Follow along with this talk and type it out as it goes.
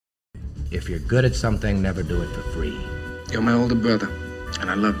If you're good at something, never do it for free. You're my older brother,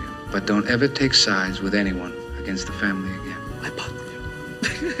 and I love you. But don't ever take sides with anyone against the family again. I bought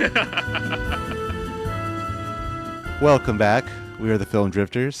you. Welcome back. We are the Film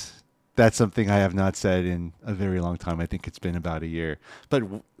Drifters. That's something I have not said in a very long time. I think it's been about a year. But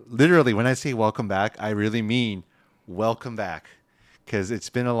literally, when I say welcome back, I really mean welcome back. Because it's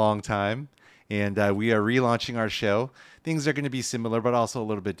been a long time. And we are relaunching our show. Things are going to be similar, but also a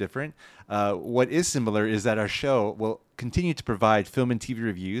little bit different. What is similar is that our show will continue to provide film and TV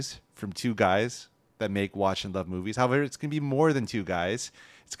reviews from two guys that make, watch, and love movies. However, it's going to be more than two guys.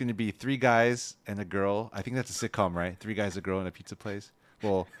 It's going to be three guys and a girl. I think that's a sitcom, right? Three guys, a girl, and a pizza place.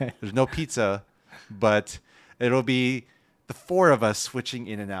 Well, there's no pizza, but it'll be the four of us switching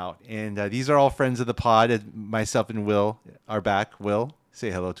in and out. And these are all friends of the pod. Myself and Will are back. Will,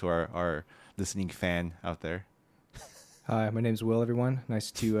 say hello to our listening fan out there. Hi, my name's Will, everyone.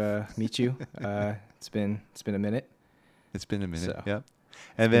 Nice to meet you. It's been a minute. It's been a minute, So, yep.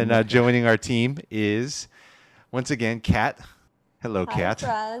 And then joining our team is, once again, Kat. Hello, Hi, Kat.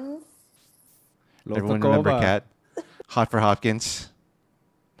 friends. Everyone remember Kat? Hot for Hopkins.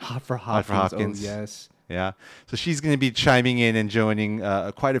 Hot for Hopkins. Oh, yes. Yeah. So she's going to be chiming in and joining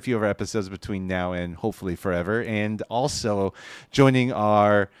quite a few of our episodes between now and hopefully forever. And also joining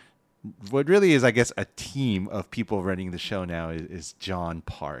what really is, I guess, a team of people running the show now is John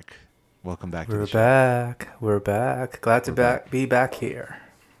Park. Welcome back to the show. We're back. Glad to be back here.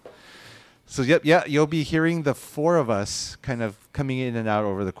 So, you'll be hearing the four of us kind of coming in and out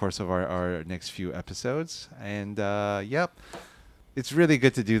over the course of our next few episodes. And, it's really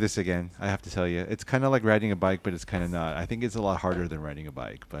good to do this again, I have to tell you. It's kind of like riding a bike, but it's kind of not. I think it's a lot harder than riding a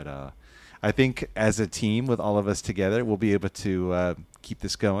bike. But I think as a team with all of us together, we'll be able to keep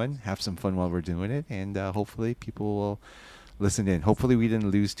this going, have some fun while we're doing it, and hopefully people will listen in. Hopefully we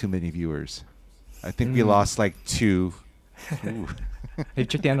didn't lose too many viewers. I think we lost like 2. Have you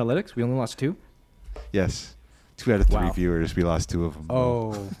checked the analytics? We only lost 2? Yes. 2 out of 3 Wow. viewers. We lost 2 of them.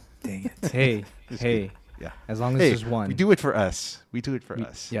 Oh, Dang it. Hey. Yeah. As long as there's one. We do it for us.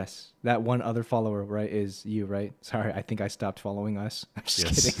 Us. Yes. That one other follower, right, is you, right? Sorry, I think I stopped following us. I'm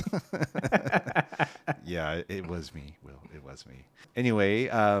just kidding. Yeah, it was me, Will. It was me. Anyway,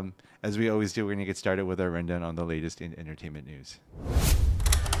 as we always do, we're going to get started with our rundown on the latest in entertainment news.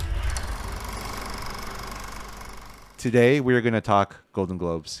 Today, we're going to talk Golden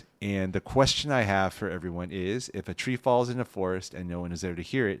Globes. And the question I have for everyone is, if a tree falls in a forest and no one is there to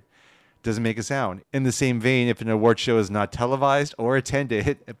hear it, doesn't make a sound. In the same vein, if an award show is not televised or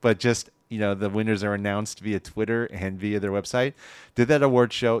attended, but just, the winners are announced via Twitter and via their website, did that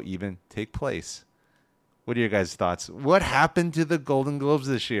award show even take place? What are your guys' thoughts? What happened to the Golden Globes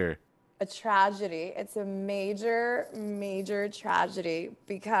this year? A tragedy. It's a major, major tragedy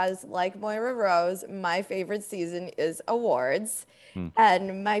because, like Moira Rose, my favorite season is awards.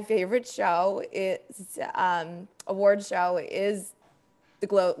 And my favorite show is award show is the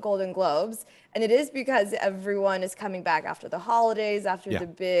Golden Globes, and it is because everyone is coming back after the holidays, after the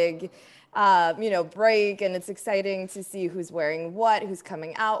big, break, and it's exciting to see who's wearing what, who's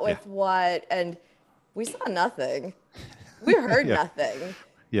coming out with what, and we saw nothing. We heard nothing.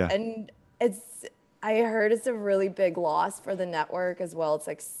 Yeah. And I heard it's a really big loss for the network as well. It's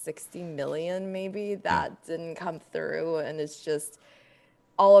like 60 million maybe that didn't come through, and it's just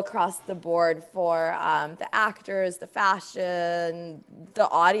all across the board for the actors, the fashion, the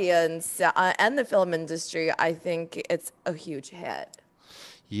audience, and the film industry. I think it's a huge hit.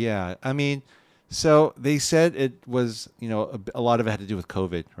 Yeah, I mean, so they said it was, a lot of it had to do with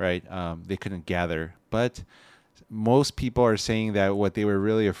COVID, right? They couldn't gather, but most people are saying that what they were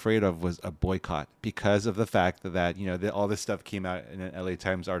really afraid of was a boycott because of the fact that, all this stuff came out in an LA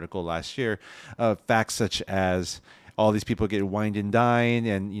Times article last year, facts such as all these people get wined and dined,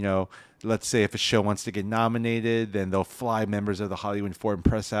 and let's say if a show wants to get nominated, then they'll fly members of the Hollywood Foreign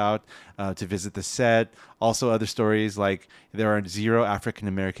Press out to visit the set. Also, other stories like there are 0 African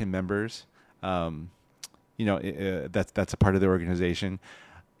American members. That's a part of the organization.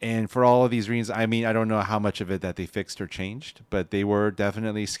 And for all of these reasons, I mean, I don't know how much of it that they fixed or changed, but they were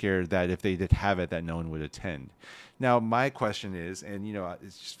definitely scared that if they did have it, that no one would attend. Now, my question is, and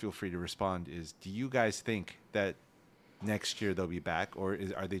just feel free to respond, is do you guys think that next year they'll be back, or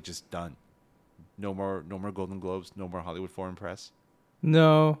are they just done? No more Golden Globes, no more Hollywood Foreign Press?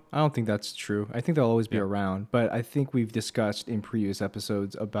 No, I don't think that's true. I think they'll always be around, but I think we've discussed in previous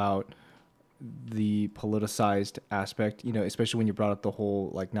episodes about the politicized aspect, especially when you brought up the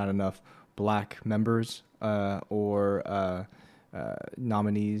whole, not enough black members or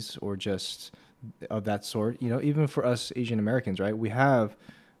nominees or just of that sort. Even for us Asian Americans, right? We have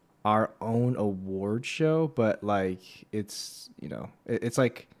our own award show, but like it's it's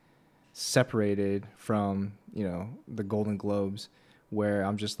like separated from the Golden Globes, where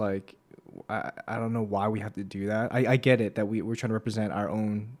I'm just like I don't know why we have to do that. I get it that we're trying to represent our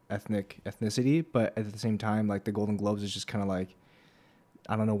own ethnicity, but at the same time, like the Golden Globes is just kind of like,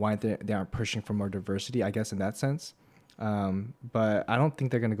 I don't know why they aren't pushing for more diversity, I guess, in that sense. But I don't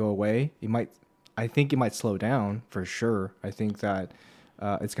think they're going to go away. I think it might slow down for sure. I think that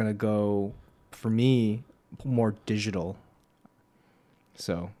it's going to go, for me, more digital.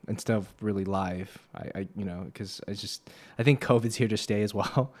 So instead of really live, because I think COVID's here to stay as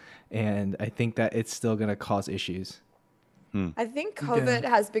well. And I think that it's still going to cause issues. I think COVID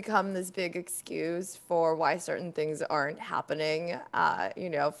has become this big excuse for why certain things aren't happening,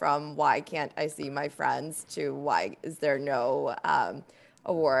 from why can't I see my friends to why is there no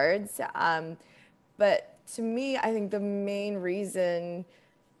awards. But to me, I think the main reason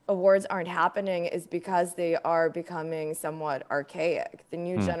awards aren't happening is because they are becoming somewhat archaic. The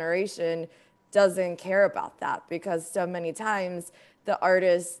new generation doesn't care about that because so many times the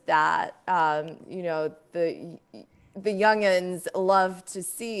artists that, the youngins love to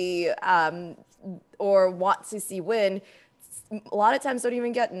see or want to see win, a lot of times don't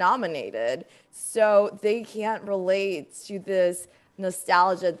even get nominated. So they can't relate to this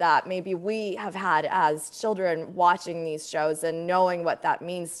nostalgia that maybe we have had as children watching these shows and knowing what that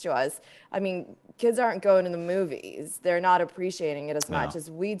means to us. I mean, kids aren't going to the movies. They're not appreciating it as much as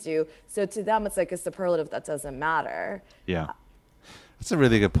we do. So to them, it's like a superlative that doesn't matter. Yeah. That's a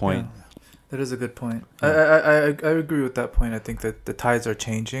really good point. Yeah. That is a good point. I agree with that point. I think that the tides are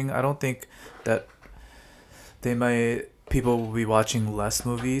changing. I don't think that people will be watching less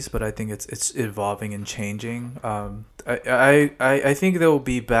movies, but I think it's evolving and changing. I think they'll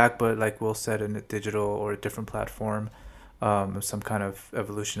be back, but like Will said, in a digital or a different platform, some kind of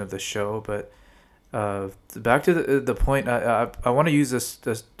evolution of the show. But back to the point, I want to use this.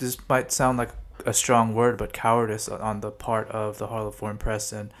 This might sound like a strong word, but cowardice on the part of the Harlem Foreign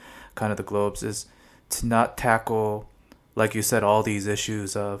Press and kind of the Globes is to not tackle, like you said, all these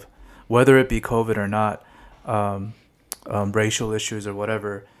issues of whether it be COVID or not, racial issues or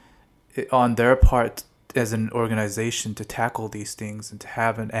whatever, on their part as an organization to tackle these things and to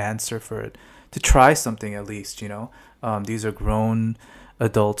have an answer for it, to try something at least. These are grown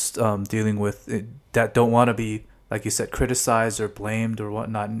adults dealing with it, that don't want to be, like you said, criticized or blamed or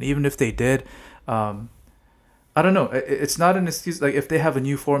whatnot. And even if they did, I don't know. It's not an excuse. Like if they have a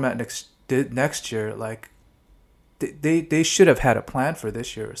new format next year, like they should have had a plan for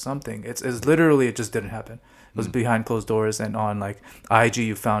this year or something. It's literally, it just didn't happen. It was behind closed doors, and on like IG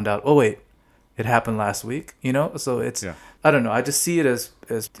you found out, oh wait, it happened last week. So it's I don't know. I just see it as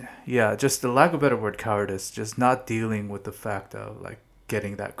just, the lack of a better word, cowardice. Just not dealing with the fact of like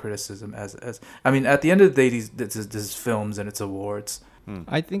getting that criticism as I mean, at the end of the day, this is films and it's awards.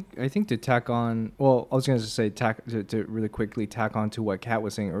 I think to tack on, well, I was going to say to really quickly tack on to what Kat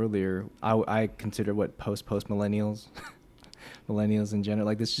was saying earlier. I consider what post millennials, millennials in general,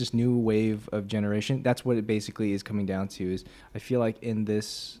 like this just new wave of generation. That's what it basically is coming down to. Is I feel like in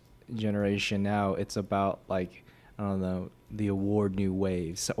this generation now, it's about like, I don't know, the award new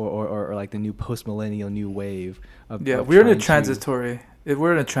waves or like the new post millennial new wave of we're in a transitory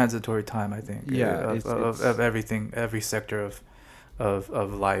time, I think. Of everything, every sector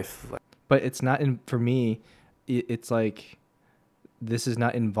of life. But it's not for me, it's like this is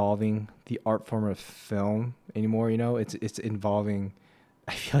not involving the art form of film anymore. It's involving,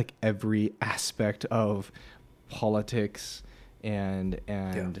 I feel like, every aspect of politics and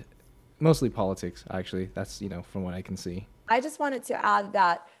mostly politics, actually. That's from what I can see. I just wanted to add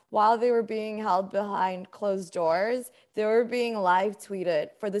that while they were being held behind closed doors, they were being live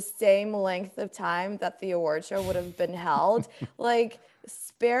tweeted for the same length of time that the award show would have been held. Like,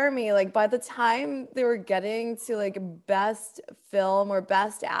 spare me. Like, by the time they were getting to like best film or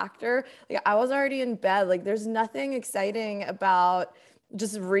best actor, like I was already in bed. Like, there's nothing exciting about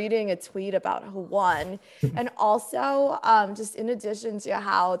just reading a tweet about who won. And also, just in addition to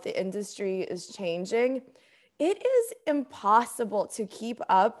how the industry is changing, it is impossible to keep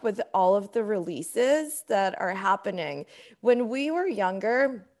up with all of the releases that are happening. When we were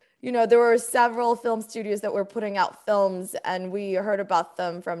younger, there were several film studios that were putting out films, and we heard about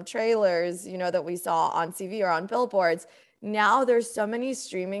them from trailers, that we saw on TV or on billboards. Now there's so many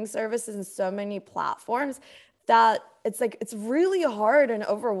streaming services and so many platforms that it's really hard and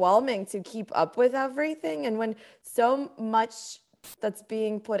overwhelming to keep up with everything. And when so much that's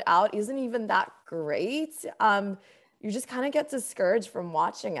being put out isn't even that great, you just kind of get discouraged from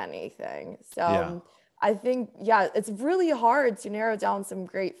watching anything. So I think, yeah, it's really hard to narrow down some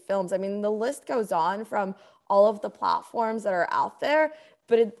great films. I mean, the list goes on from all of the platforms that are out there,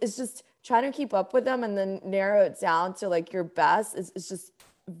 but it's just trying to keep up with them and then narrow it down to like your best is just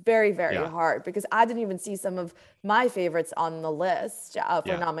very, very hard because I didn't even see some of my favorites on the list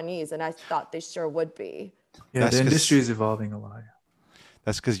for nominees, and I thought they sure would be. Yeah, the industry is evolving a lot.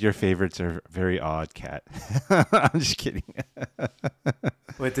 That's because your favorites are very odd, Kat. I'm just kidding.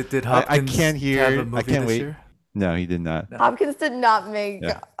 Wait, did Hopkins I can't hear. have a movie I can't this wait. year? No, he did not. Hopkins did not make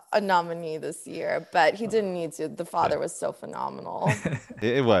a nominee this year, but he didn't need to. The Father was so phenomenal.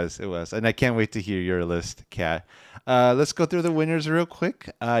 It was. And I can't wait to hear your list, Kat. Let's go through the winners real quick.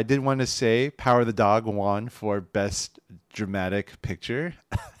 I did want to say Power of the Dog won for Best Dramatic Picture.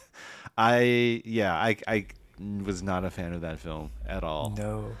 I was not a fan of that film at all.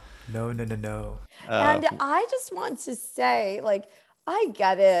 No. And I just want to say, like, I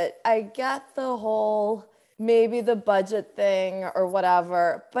get it. I get the whole maybe the budget thing or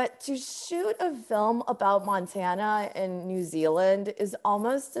whatever, but to shoot a film about Montana in New Zealand is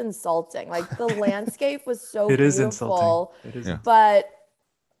almost insulting. Like the landscape was so it beautiful. Is insulting. It is. But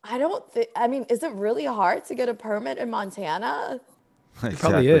I don't think, I mean, is it really hard to get a permit in Montana? It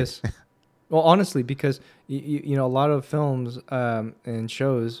probably is. Well, honestly, because you know, a lot of films and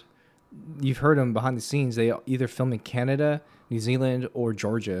shows, you've heard them behind the scenes. They either film in Canada, New Zealand, or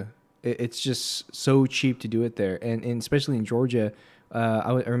Georgia. It's just so cheap to do it there, and especially in Georgia.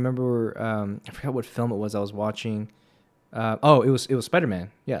 I remember I forgot what film it was I was watching. It was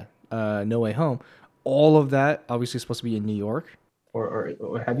Spider-Man. Yeah, No Way Home. All of that obviously supposed to be in New York. Or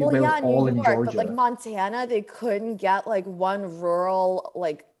have you been all in Georgia? But like Montana, they couldn't get like one rural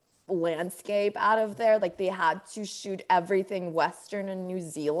like landscape out of there. Like they had to shoot everything Western in New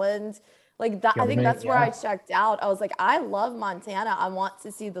Zealand. Like that, I think that's where I checked out. I was like, I love Montana. I want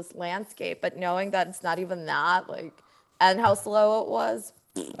to see this landscape, but knowing that it's not even that, like, and how slow it was.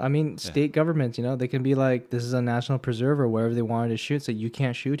 I mean, state governments, you know, they can be like, this is a national preserve or wherever they wanted to shoot, so you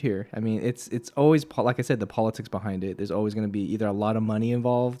can't shoot here. I mean, it's always, like I said, the politics behind it. There's always going to be either a lot of money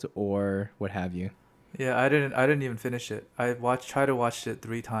involved or what have you. Yeah, I didn't even finish it. I tried to watch it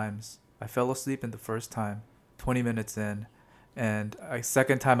 3 times. I fell asleep in the first time, 20 minutes in. And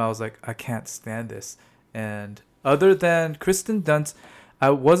second time I was like, I can't stand this. And other than Kristen Dunst, I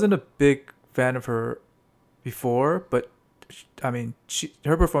wasn't a big fan of her before, but I mean,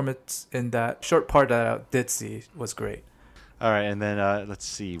 her performance in that short part that I did see was great. All right, and then let's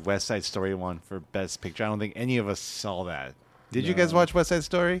see, West Side Story won for Best Picture. I don't think any of us saw that. Did you guys watch West Side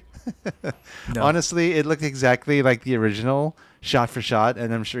Story? No. Honestly, it looked exactly like the original, shot for shot,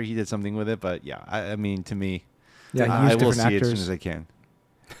 and I'm sure he did something with it. But yeah, I mean, to me, I will see it as soon as I can.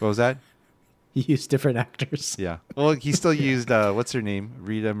 What was that? He used different actors. Yeah. Well, he still used, what's her name?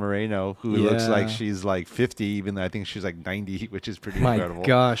 Rita Moreno, who looks like she's like 50, even though I think she's like 90, which is pretty incredible. My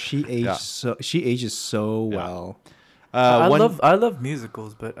gosh, she ages so well. I love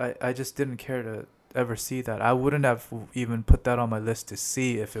musicals, but I just didn't care to ever see that. I wouldn't have even put that on my list to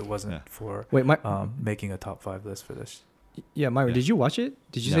see if it wasn't for making a top 5 list for this. Yeah, Myron, did you watch it?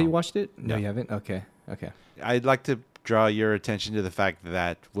 Did you say you watched it? No, you haven't? Okay. I'd like to draw your attention to the fact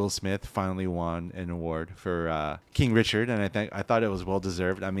that Will Smith finally won an award for King Richard, and I thought it was well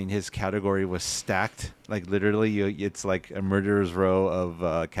deserved. I mean, his category was stacked, like literally, it's like a murderer's row of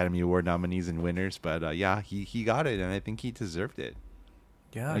Academy Award nominees and winners. But he got it, and I think he deserved it.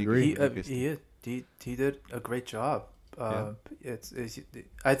 Yeah, I agree. He did a great job. I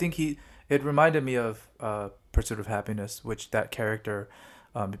think it reminded me of Pursuit of Happiness, which that character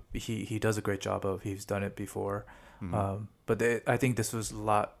he does a great job of. He's done it before. Mm-hmm. But I think this was a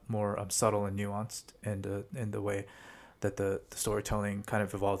lot more subtle and nuanced in the way that the storytelling kind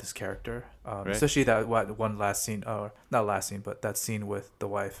of evolved his character, especially that one last scene, or not last scene, but that scene with the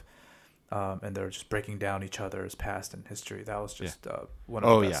wife, and they're just breaking down each other's past and history. That was just one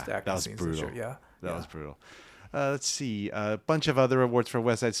of the best acting scenes. Brutal. Sure. Yeah, that was brutal. Let's see. A bunch of other awards for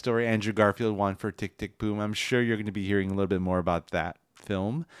West Side Story. Andrew Garfield won for Tick, Tick, Boom. I'm sure you're going to be hearing a little bit more about that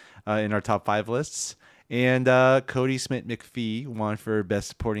film in our top 5 lists. And Cody Smith-McPhee won for Best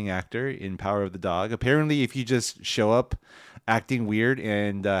Supporting Actor in Power of the Dog. Apparently, if you just show up acting weird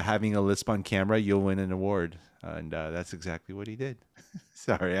and having a lisp on camera, you'll win an award. And that's exactly what he did.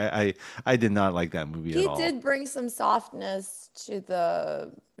 Sorry, I did not like that movie at all. He did bring some softness to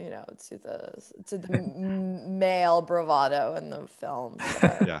the male bravado in the film.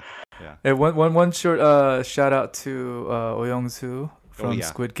 Yeah. Hey, one short shout out to Oh Young-soo from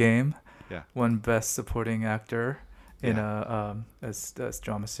Squid Game. Yeah. Won Best Supporting Actor in a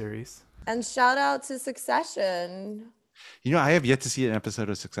drama series. And shout out to Succession. You know, I have yet to see an episode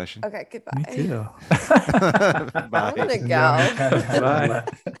of Succession. Okay, goodbye. Me too. I'm Bye. gonna go. Bye.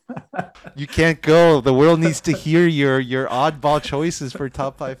 You can't go. The world needs to hear your oddball choices for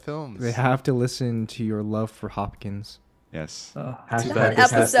top 5 films. They have to listen to your love for Hopkins. Yes. Oh, Hashtag too That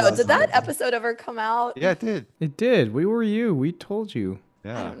bad. episode. Did that Hopkins. episode ever come out? Yeah, it did. It did. We were you. We told you. I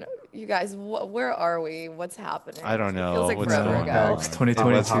Yeah. don't know. You guys, where are we? What's happening? I don't know. It feels like What's forever going ago. on? It's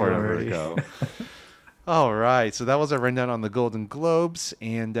 2022 That's forever already. ago. All right. So that was our rundown on the Golden Globes.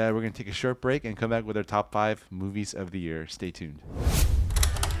 And we're going to take a short break and come back with our top 5 movies of the year. Stay tuned.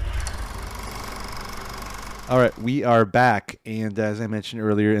 All right, we are back, and as I mentioned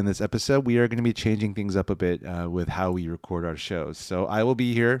earlier in this episode, we are going to be changing things up a bit with how we record our shows. So I will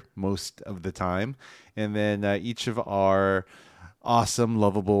be here most of the time, and then each of our awesome,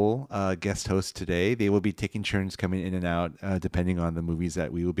 lovable guest hosts today, they will be taking turns coming in and out depending on the movies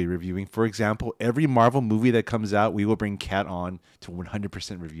that we will be reviewing. For example, every Marvel movie that comes out, we will bring Kat on to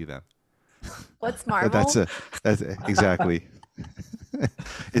 100% review them. What's Marvel? That's exactly.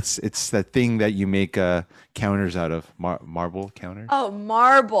 It's that thing that you make counters out of, marble counters. Oh,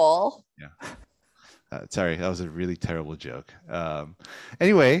 marble. Yeah. Sorry, that was a really terrible joke.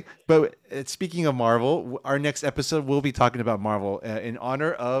 Anyway, but speaking of Marvel, our next episode we'll be talking about Marvel in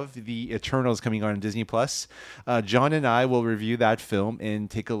honor of the Eternals coming on Disney Plus. John and I will review that film and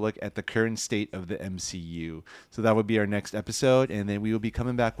take a look at the current state of the MCU. So that would be our next episode, and then we will be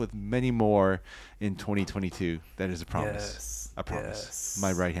coming back with many more in 2022. That is a promise. Yes. I promise. Yes.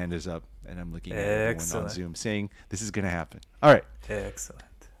 My right hand is up, and I'm looking at everyone on Excellent. Zoom, saying this is going to happen. All right. Excellent.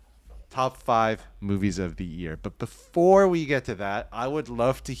 Top 5 movies of the year. But before we get to that, I would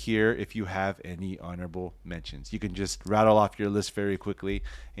love to hear if you have any honorable mentions. You can just rattle off your list very quickly.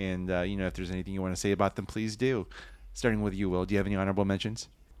 And, if there's anything you want to say about them, please do. Starting with you, Will. Do you have any honorable mentions?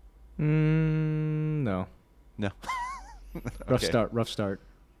 No. No. Rough Okay. start.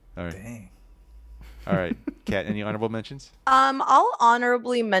 All right. Dang. All right. Kat, any honorable mentions? I'll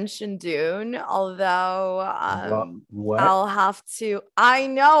honorably mention Dune, although What? I'll have to. I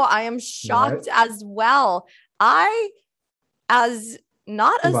know I am shocked as well. As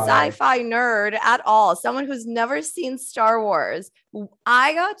not a Goodbye. sci-fi nerd at all, someone who's never seen Star Wars,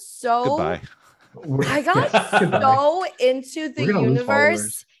 I got Goodbye. Goodbye. so into the We're gonna lose universe,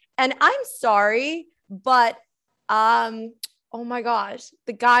 followers. and I'm sorry, but oh my gosh,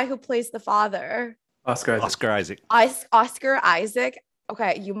 the guy who plays the father. Oscar Isaac. Oscar Isaac.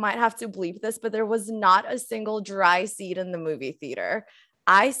 Okay, you might have to bleep this, but there was not a single dry seat in the movie theater.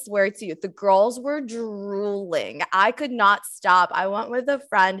 I swear to you, the girls were drooling. I could not stop. I went with a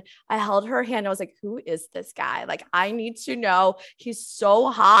friend. I held her hand. I was like, who is this guy? Like, I need to know. He's so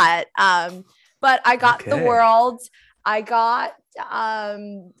hot. But I got the Okay. world. I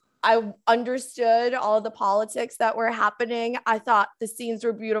understood all of the politics that were happening. I thought the scenes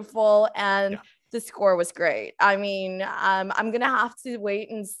were beautiful, and the score was great. I mean, I'm going to have to wait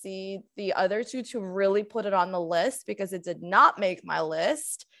and see the other two to really put it on the list because it did not make my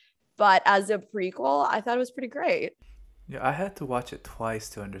list. But as a prequel, I thought it was pretty great. Yeah, I had to watch it twice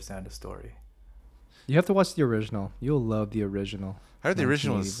to understand the story. You have to watch the original. You'll love the original. I heard the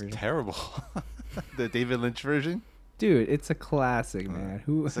original was 1980 version. terrible. The David Lynch version? Dude, it's a classic, man.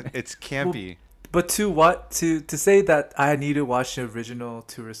 Who? It's campy. But to say that I need to watch the original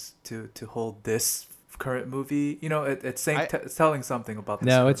to hold this current movie, it's saying it's telling something about this.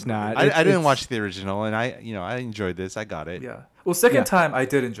 No, current it's not. movie. I didn't watch the original, and I enjoyed this. I got it. Yeah. Well, second Yeah. time I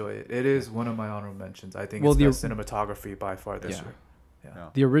did enjoy it. It is one of my honorable mentions. I think Well, it's best cinematography by far this Yeah. year. Yeah.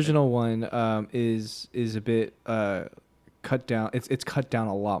 The original one is a bit cut down. It's cut down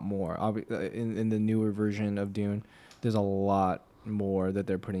a lot more. In the newer version of Dune, there's a lot more that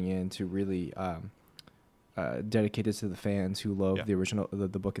they're putting in to really dedicate it to the fans who love the original, the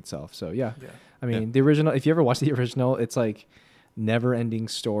book itself. So yeah. I mean, the original. If you ever watch the original, it's like never-ending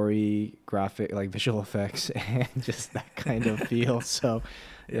story, graphic, like visual effects, and just that kind of feel. So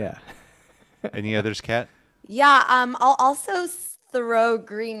yeah. Any others, Kat? Yeah, I'll also throw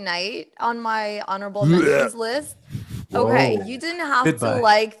Green Knight on my honorable mentions list. Okay, Whoa. you didn't have Goodbye. to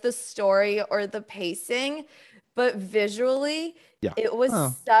like the story or the pacing, but visually, it was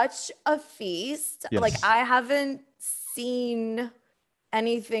such a feast. Yes. Like, I haven't seen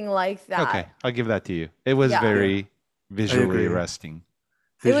anything like that. Okay, I'll give that to you. It was very visually agree. arresting.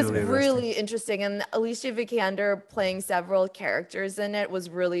 It was Visually really arresting. interesting, and Alicia Vikander playing several characters in it was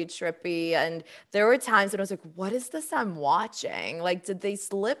really trippy. And there were times when I was like, "What is this I'm watching? Like, did they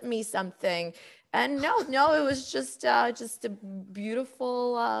slip me something?" And no, it was just a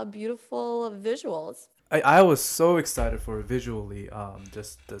beautiful, beautiful visuals. I was so excited for it visually,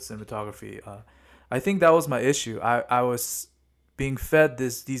 just the cinematography. I think that was my issue. I was being fed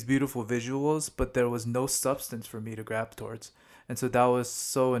these beautiful visuals, but there was no substance for me to grab towards. And so that was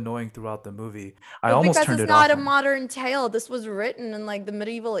so annoying throughout the movie. I Well, almost because turned it's it off. not a modern tale. This was written in like the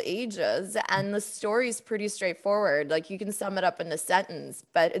medieval ages, and the story's pretty straightforward. Like you can sum it up in a sentence,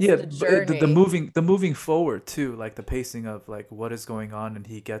 but it's Yeah, the but journey. the moving forward too, like the pacing of like what is going on, and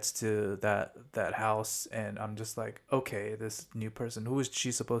he gets to that house, and I'm just like, okay, this new person, who is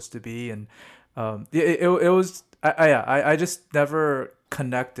she supposed to be? And yeah, it was I just never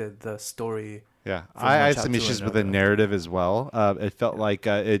connected the story. Yeah, from I one had some chapter to issues with the another. narrative as well. It felt like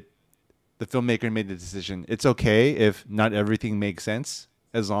the filmmaker made the decision. It's okay if not everything makes sense,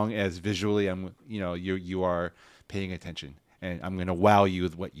 as long as visually you are paying attention, and I'm gonna wow you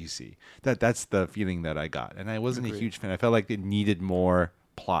with what you see. That's the feeling that I got, and I wasn't a Agreed. huge fan. I felt like it needed more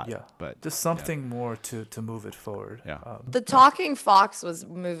plot. Yeah, But just something more to move it forward. Yeah. The talking fox was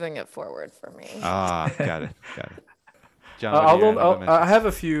moving it forward for me. Got it. John, what are your honorable I mentions? have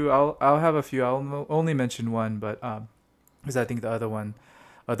a few. I'll have a few. Only mention one, but because I think the other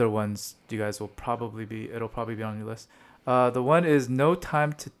ones, you guys will it'll probably be on your list. The one is No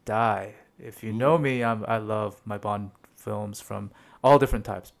Time to Die. If you know me, I love my Bond films from all different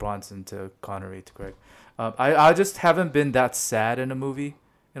types, Bronson to Connery to Craig. I just haven't been that sad in a movie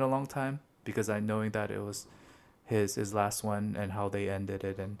in a long time, because I knowing that it was his last one and how they ended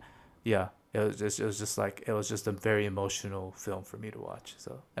it, and yeah, it was just a very emotional film for me to watch.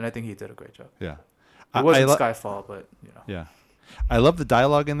 So, and I think he did a great job. Yeah. It wasn't lo- Skyfall, but Yeah. I love the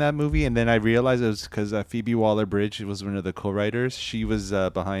dialogue in that movie, and then I realized it was because Phoebe Waller-Bridge was one of the co-writers. She was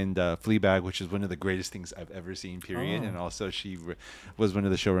behind Fleabag, which is one of the greatest things I've ever seen, period. Oh. And also she was one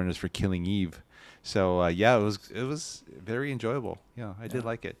of the showrunners for Killing Eve. So yeah, it was very enjoyable. Yeah, I did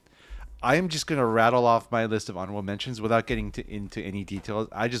like it. I am just gonna rattle off my list of honorable mentions without getting into any details.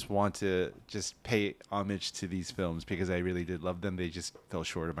 I just want to just pay homage to these films because I really did love them. They just fell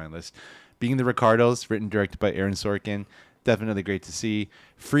short of my list. Being the Ricardos, written and directed by Aaron Sorkin, definitely great to see.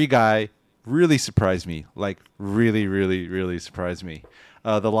 Free Guy really surprised me, like really, really, really surprised me.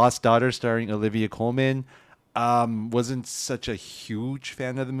 The Lost Daughter, starring Olivia Colman, wasn't such a huge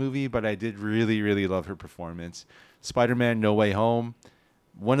fan of the movie, but I did really, really love her performance. Spider-Man: No Way Home,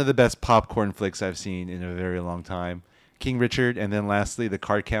 one of the best popcorn flicks I've seen in a very long time. King Richard, and then lastly, The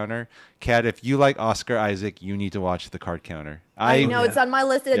Card Counter. Kat, if you like Oscar Isaac, you need to watch The Card Counter. I know it's on my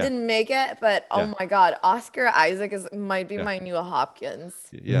list. It Yeah. didn't make it, but Yeah. oh my God, Oscar Isaac might be Yeah. my new Hopkins.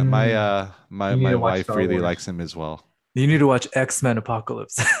 Yeah, my You need to watch wife Star really Wars. likes him as well. you need to watch X-Men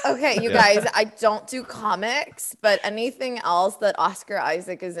Apocalypse. Okay, you guys, I don't do comics, but anything else that Oscar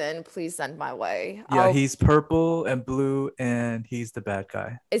Isaac is in, please send my way. Yeah, he's purple and blue, and he's the bad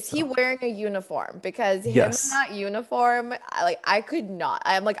guy. Is he wearing a uniform? Because him Yes. in that uniform, I could not.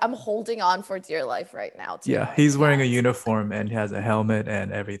 I'm holding on for dear life right now. Yeah, he's wearing a uniform and he has a helmet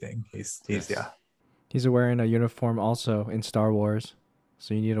and everything. He's yeah. He's wearing a uniform also in Star Wars,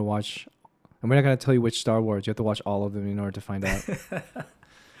 so you need to watch. And we're not gonna tell you which Star Wars. You have to watch all of them in order to find out.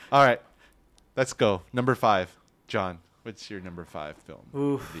 All right, let's go. Number 5, John. What's your number 5 film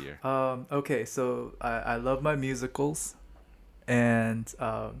of the year? Okay, so I love my musicals, and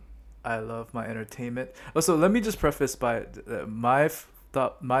I love my entertainment. Also, let me just preface by my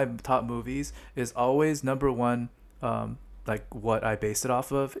top movies is always number one. Like what I base it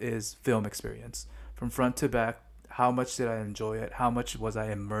off of is film experience from front to back. How much did I enjoy it? How much was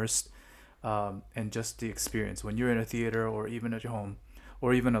I immersed? And just the experience when you're in a theater or even at your home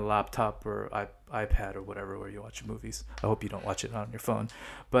or even a laptop or iPad or whatever where you watch movies. I hope you don't watch it on your phone,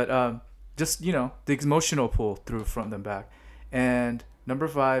 but just the emotional pull through front and back. And number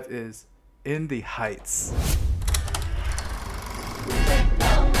 5 is In the Heights.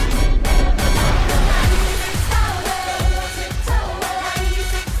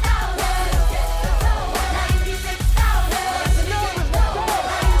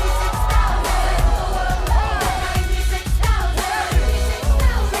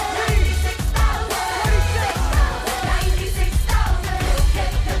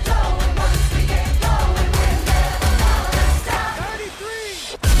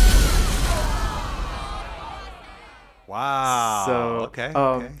 Wow. So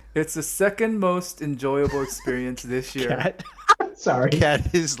Okay. it's the second most enjoyable experience this year. Cat? Sorry.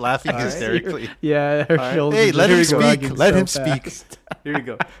 Cat is laughing All right. hysterically. Yeah, her right. shoulders. Hey, are let him just speak. shrugging Let so him speak. fast. Here you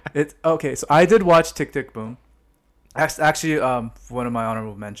go. It's okay. So I did watch Tick Tick Boom. Actually, one of my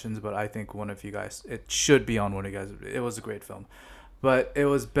honorable mentions, but I think one of you guys, it should be on one of you guys. It was a great film, but it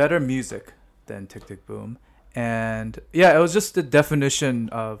was better music than Tick Tick Boom, and yeah, it was just the definition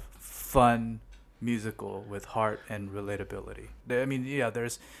of fun musical with heart and relatability. I mean, yeah,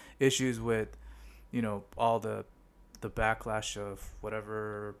 there's issues with all the backlash of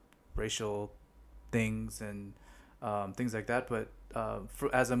whatever racial things and things like that. But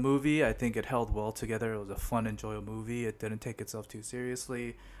as a movie, I think it held well together. It was a fun, enjoyable movie. It didn't take itself too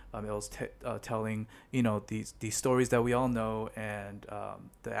seriously. It was telling these stories that we all know, and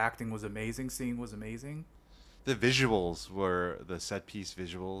the acting was amazing. Singing was amazing. The visuals were the set piece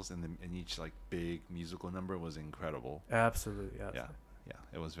visuals, and in each like big musical number was incredible. Absolutely. Yeah,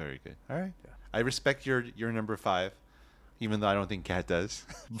 it was very good. All right, Yeah. I respect your number 5, even though I don't think Kat does.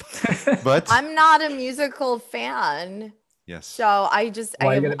 But I'm not a musical fan. yes, So I don't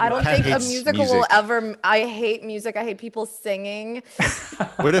Kat think a hates musical will music. ever. I hate music. I hate people singing.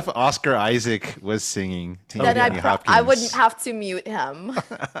 what if Oscar Isaac was singing? Then Anthony I Hopkins? wouldn't have to mute him.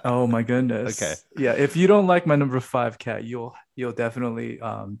 Oh my goodness. Okay. Yeah, if you don't like my number 5, Kat, you'll definitely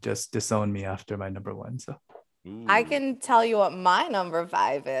just disown me after my number 1. So Ooh. I can tell you what my number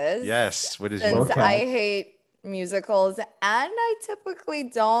 5 is. Yes. What is Since your? Okay. I hate musicals and I typically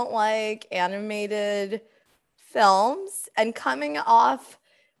don't like animated films, and coming off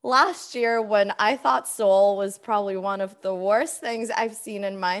last year when I thought Soul was probably one of the worst things I've seen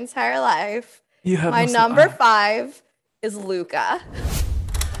in my entire life, you have my no number 5 is Luca.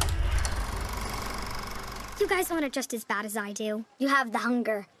 You guys want it just as bad as I do. You have the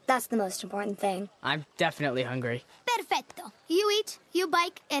hunger. That's the most important thing. I'm definitely hungry. Perfecto. You eat, you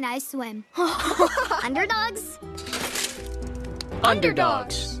bike, and I swim. Underdogs?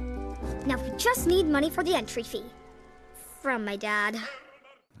 Underdogs. Now we just need money for the entry fee. From my dad.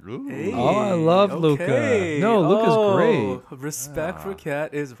 Ooh. Hey, Oh, I love Luca. No, Luca's great. Respect for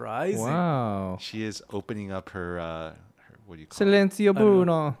Kat is rising. Wow. She is opening up her what do you call it? Silencio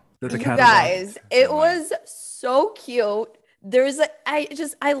Bruno. There's a You catalog. guys, it was so cute.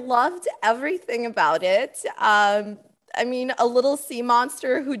 I loved everything about it. I mean, a little sea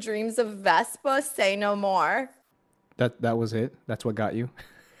monster who dreams of Vespa, say no more. That was it. That's what got you.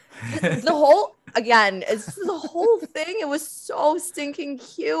 The whole it's the whole thing. It was so stinking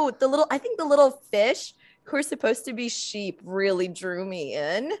cute. I think the little fish who are supposed to be sheep really drew me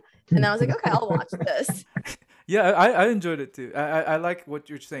in, and I was like, okay, I'll watch this. Yeah, I enjoyed it too. I like what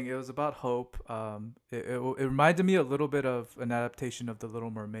you're saying. It was about hope. It reminded me a little bit of an adaptation of The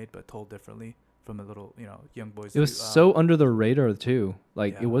Little Mermaid, but told differently from a little, young boys. It was so under the radar too.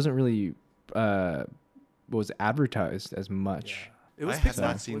 Like Yeah. it wasn't really was advertised as much. It was I have Pixar,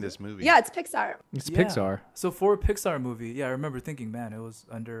 not seen was this it? movie. Yeah, it's Pixar. It's Yeah. Pixar. So for a Pixar movie, yeah, I remember thinking, man, it was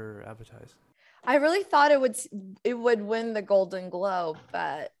under advertised. I really thought it would win the Golden Globe,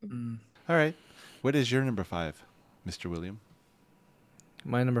 but All right. What is your number 5, Mr. William?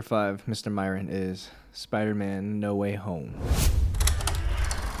 My number 5, Mr. Myron, is Spider-Man: No Way Home.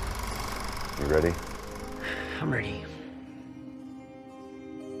 You ready? I'm ready.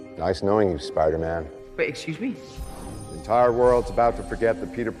 Nice knowing you, Spider-Man. Wait, excuse me? The entire world's about to forget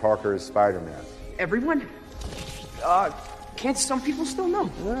that Peter Parker is Spider-Man. Everyone? Can't some people still know?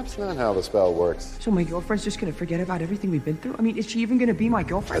 That's not how the spell works. So my girlfriend's just gonna forget about everything we've been through? I mean, is she even gonna be my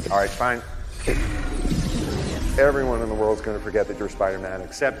girlfriend? All right, fine. Everyone in the world's going to forget that you're Spider-Man,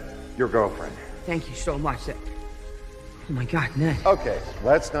 except your girlfriend. Thank you so much. Oh my God, Ned. Okay,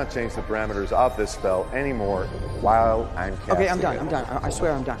 let's not change the parameters of this spell anymore while I'm casting Okay, I'm done. I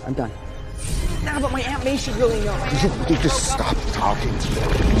swear I'm done. Nah, but my Aunt May should really know. You just stop talking.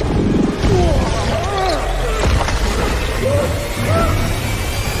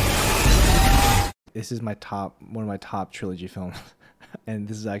 This is one of my top trilogy films, and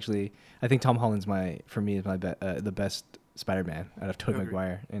this is actually, I think Tom Holland's the best Spider-Man out of Tobey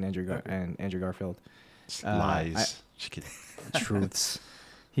Maguire and Andrew Garfield. Lies. Just kidding. Truths.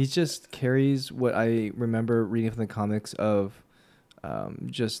 He just carries what I remember reading from the comics of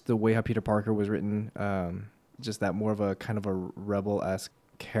just the way how Peter Parker was written, just that more of a kind of a rebel-esque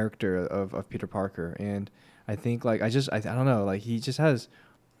character of Peter Parker. And I think I don't know, like he just has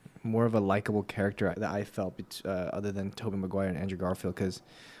more of a likable character that I felt other than Tobey Maguire and Andrew Garfield. Because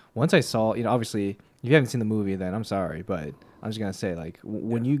once I saw, obviously, if you haven't seen the movie, then I'm sorry, but I'm just gonna say,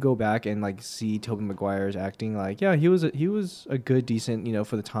 when you go back and see Tobey Maguire's acting, he was a good, decent,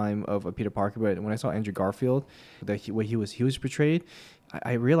 for the time of Peter Parker. But when I saw Andrew Garfield, the way he was portrayed,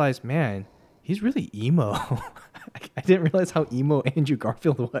 I realized, man, he's really emo. I didn't realize how emo Andrew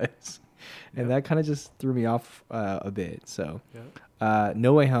Garfield was, and that kind of just threw me off a bit. So,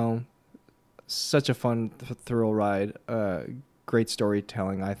 No Way Home, such a fun, thrill ride. Great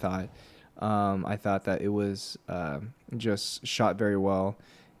storytelling, I thought. I thought that it was just shot very well,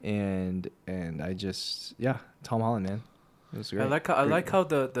 and I just Tom Holland, man, it was great. I like how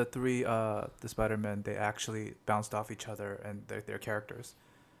the three the Spider-Men, they actually bounced off each other and their characters.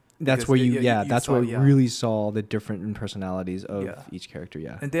 That's Because where that's where we really saw the different personalities of each character.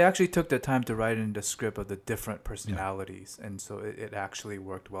 Yeah, and they actually took the time to write in the script of the different personalities, and so it actually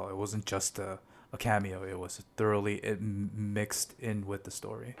worked well. It wasn't just a cameo; it was thoroughly mixed in with the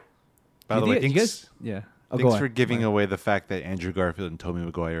story. By the way, thanks, thanks for giving away the fact that Andrew Garfield and Tobey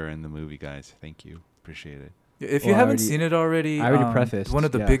Maguire are in the movie, guys. Thank you, appreciate it. If you haven't seen it already, I already prefaced. One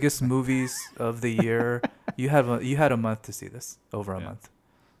of the biggest movies of the year. You had a month to see this, over a month.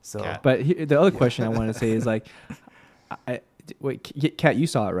 So, but the other question I wanted to say is like, wait, Kat, you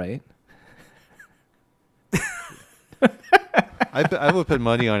saw it, right? I would put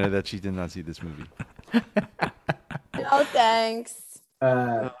money on it that she did not see this movie. No thanks.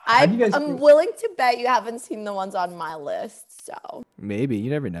 I'm willing to bet you haven't seen the ones on my list. So maybe, you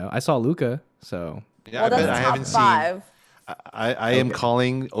never know. I saw Luca, so yeah, I bet I haven't seen. I am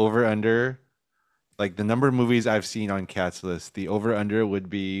calling over under. Like the number of movies I've seen on Kat's list, the over under would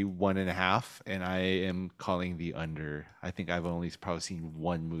be 1.5, and I am calling the under. I think I've only probably seen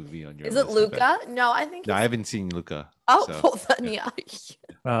one movie on your list. Is it Luca? No, I think. No, I haven't seen Luca. Oh, so. well then yeah.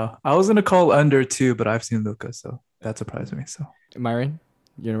 I was gonna call under too, but I've seen Luca, so that surprised me. So, Myron,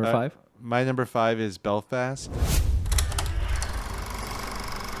 your number 5? My number 5 is Belfast.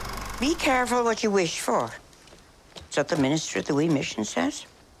 Be careful what you wish for. Is that the minister of the wee mission says?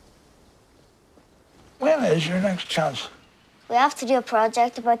 When is your next chance? We have to do a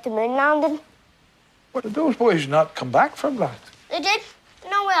project about the moon landing. What did those boys not come back from that? They did.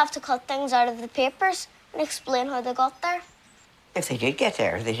 Now we have to cut things out of the papers and explain how they got there. If they did get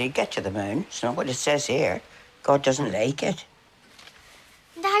there, they did get to the moon. It's not what it says here. God doesn't like it.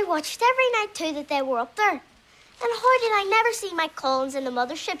 And I watched every night too that they were up there. And how did I never see Mike Collins in the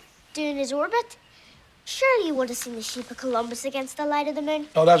mothership doing his orbit? Surely you would have seen the sheep of Columbus against the light of the moon.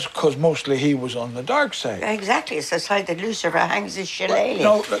 No, that's because mostly he was on the dark side. Exactly. It's the side that Lucifer hangs his shillelagh.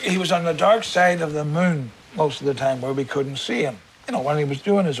 No, look, he was on the dark side of the moon most of the time where we couldn't see him. You know, when he was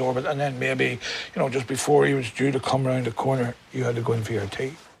doing his orbit, and then maybe, just before he was due to come around the corner, you had to go in for your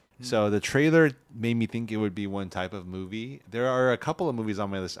tea. So the trailer made me think it would be one type of movie. There are a couple of movies on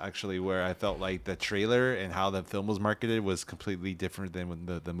my list actually where I felt like the trailer and how the film was marketed was completely different than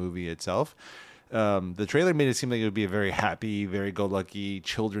when the movie itself. The trailer made it seem like it would be a very happy, very go-lucky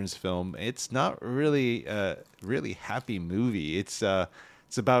children's film. It's not really a really happy movie. It's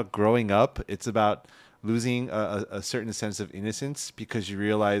about growing up. It's about losing a certain sense of innocence because you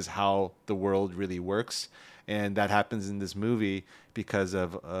realize how the world really works. And that happens in this movie because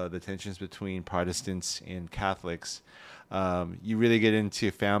of the tensions between Protestants and Catholics. You really get into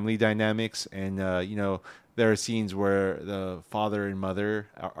family dynamics, and there are scenes where the father and mother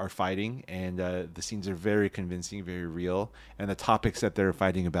are fighting, and the scenes are very convincing, very real, and the topics that they're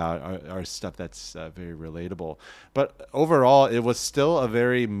fighting about are stuff that's very relatable. But overall, it was still a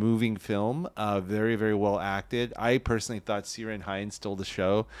very moving film, very, very well acted. I personally thought Ciarán Hinds stole the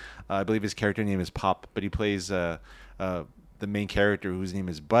show. I believe his character name is Pop, but he plays the main character whose name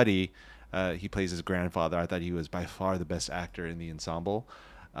is Buddy. He plays his grandfather. I thought he was by far the best actor in the ensemble.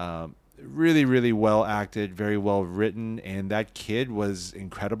 Really, really well acted, very well written, and that kid was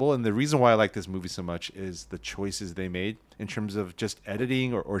incredible. And the reason why I like this movie so much is the choices they made in terms of just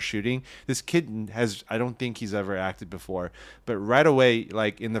editing or shooting. This kid I don't think he's ever acted before, but right away,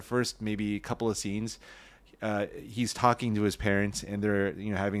 like in the first maybe couple of scenes, he's talking to his parents, and they're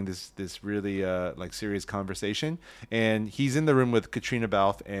having this really like serious conversation. And he's in the room with Katrina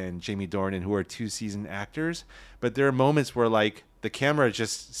Balfe and Jamie Dornan, who are 2 seasoned actors. But there are moments where like the camera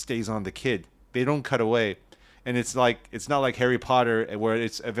just stays on the kid. They don't cut away. And it's not like Harry Potter, where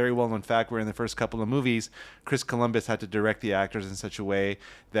it's a very well-known fact where in the first couple of movies, Chris Columbus had to direct the actors in such a way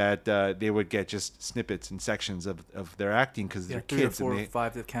that they would get just snippets and sections of their acting because they're kids. 3 or 4 or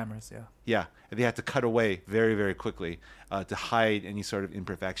 5 of cameras, yeah. Yeah, and they had to cut away very, very quickly to hide any sort of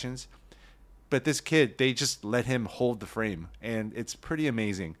imperfections. But this kid, they just let him hold the frame, and it's pretty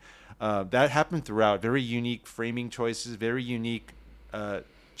amazing. That happened throughout. Very unique framing choices, very unique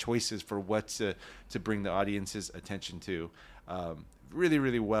choices for what to bring the audience's attention to. Really,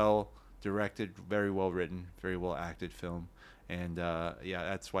 really well directed, very well written, very well acted film, and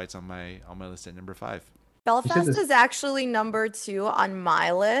that's why it's on my list at number 5. Belfast is actually number 2 on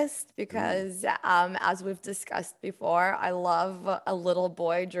my list because, as we've discussed before, I love a little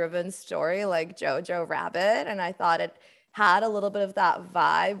boy-driven story like Jojo Rabbit, and I thought it had a little bit of that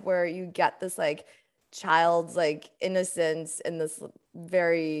vibe where you get this like child's like innocence in this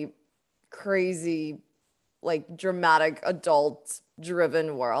very crazy, like dramatic adult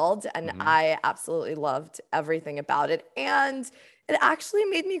driven world. And I absolutely loved everything about it. And it actually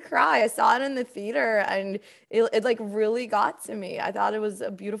made me cry. I saw it in the theater and it like really got to me. I thought it was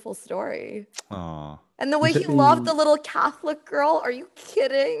a beautiful story. Aw. And the way he loved the little Catholic girl. Are you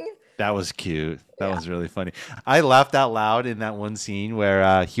kidding? That was cute. That was really funny. I laughed out loud in that one scene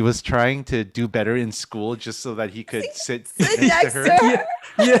where he was trying to do better in school just so that he could sit next to her.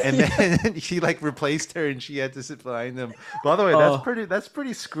 And then he like replaced her and she had to sit behind him. By the way, that's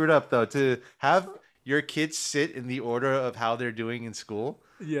pretty screwed up though, to have your kids sit in the order of how they're doing in school.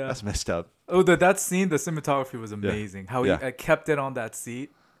 Yeah. That's messed up. Oh, that scene, the cinematography was amazing. How he Yeah. kept it on that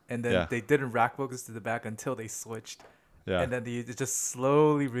seat, and then they didn't rack focus to the back until they switched. Yeah. And then it just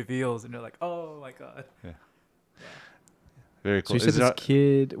slowly reveals, and you're like, oh my God. Yeah. Very So cool. you said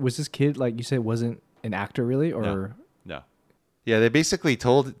this kid like you said wasn't an actor really, or no. Yeah, they basically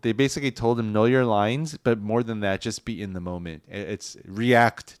told him know your lines, but more than that, just be in the moment. It's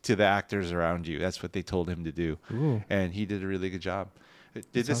react to the actors around you. That's what they told him to do. Ooh. And he did a really good job.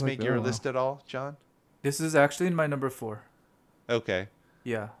 Did this make your list at all, John? This is actually in my number 4. Okay.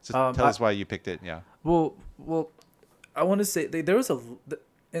 Yeah. So tell us why you picked it. Yeah. Well, I want to say there was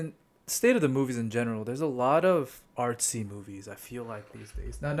in state of the movies in general. There's a lot of artsy movies. I feel like these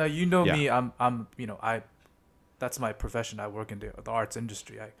days. Now you know me. I'm that's my profession. I work in the arts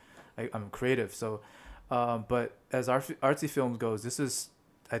industry. I'm creative. So, but as artsy films goes, this is,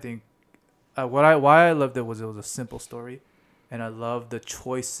 I think, why I loved it was a simple story, and I love the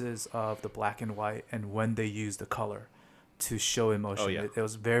choices of the black and white and when they use the color to show emotion. It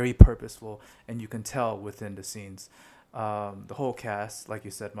was very purposeful, and you can tell within the scenes. The whole cast, like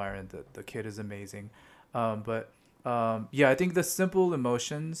you said, Myron, the kid is amazing. I think the simple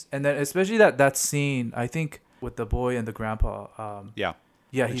emotions, and then especially that scene, I think with the boy and the grandpa.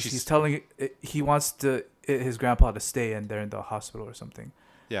 He's telling he wants his grandpa to stay, and they're in the hospital or something.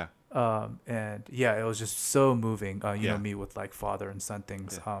 Yeah. It was just so moving. You know me with like father and son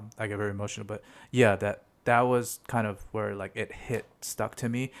things. I get very emotional, but that was kind of where like it stuck to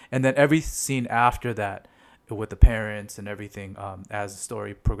me. And then every scene after that, with the parents and everything, as the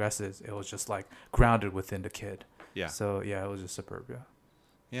story progresses, it was just like grounded within the kid. Yeah. So it was just superb. Yeah.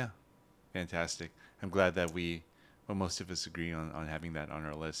 Yeah. Fantastic. I'm glad that most of us agree on having that on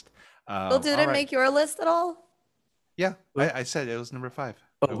our list. Well, did it make your list at all? Yeah, I said it was number 5.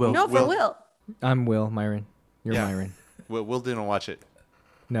 Oh, Will. No, for Will. I'm Will, Myron. You're Myron. Will didn't watch it.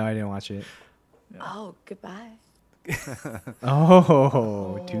 No, I didn't watch it. Yeah. Oh, goodbye.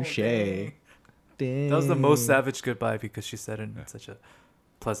 Touche. Dang. That was the most savage goodbye because she said it in such a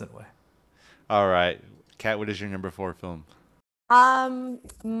pleasant way. All right. Kat, what is your number 4 film?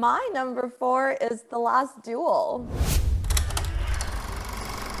 My number 4 is The Last Duel.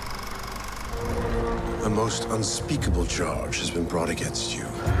 A most unspeakable charge has been brought against you.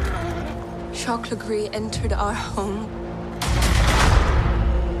 Jacques Legris entered our home.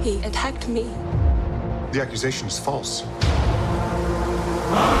 He attacked me. The accusation is false.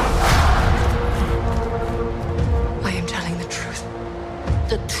 I am telling the truth.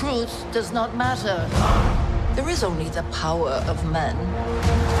 The truth does not matter. There is only the power of men.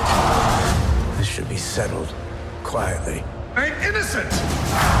 This should be settled quietly. I'm innocent!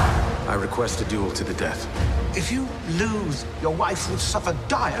 I request a duel to the death. If you lose, your wife will suffer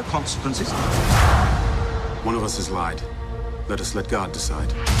dire consequences. One of us has lied. Let us let God decide.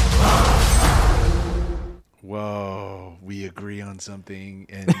 Whoa, we agree on something,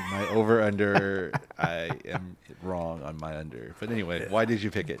 and my over-under, I am wrong on my under. But anyway, why did you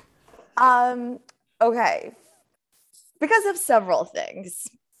pick it? Okay. Because of several things.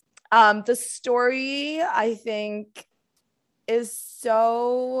 The story, I think, is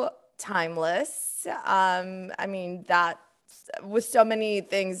so timeless. I mean, that with so many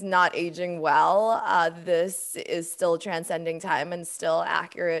things not aging well, this is still transcending time and still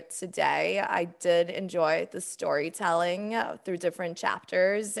accurate today. I did enjoy the storytelling through different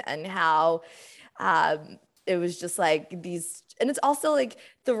chapters and how it was just like these, and it's also like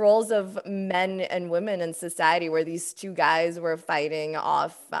the roles of men and women in society where these two guys were fighting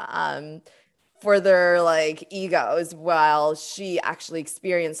off for their like egos while she actually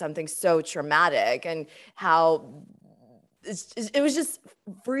experienced something so traumatic, and how it was just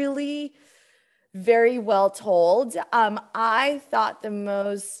really very well told. I thought the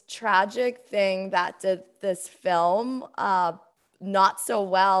most tragic thing that did this film not so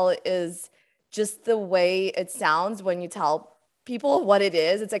well is just the way it sounds when you tell people what it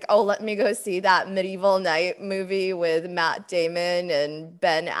is. It's like, oh, let me go see that Medieval Night movie with Matt Damon and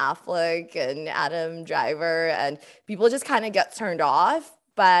Ben Affleck and Adam Driver, and people just kind of get turned off.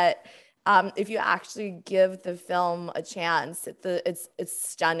 But if you actually give the film a chance, it's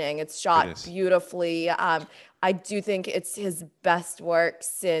stunning. It's shot beautifully. I do think it's his best work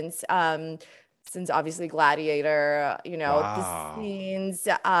since obviously Gladiator. You know,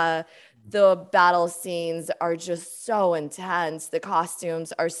 the battle scenes are just so intense. The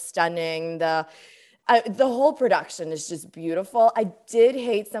costumes are stunning. The whole production is just beautiful. I did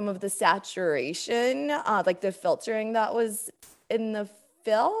hate some of the saturation, like the filtering that was in the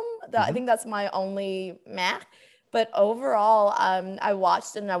film. I think that's my only meh. But overall, I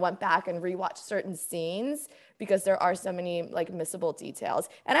watched it and I went back and rewatched certain scenes because there are so many like missable details.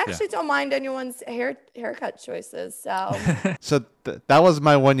 And I actually don't mind anyone's haircut choices. So So that was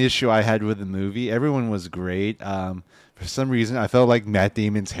my one issue I had with the movie. Everyone was great. For some reason, I felt like Matt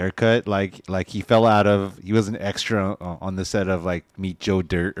Damon's haircut, like he was an extra on the set of like Meet Joe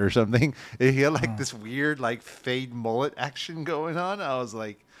Dirt or something. He had like this weird like fade mullet action going on. I was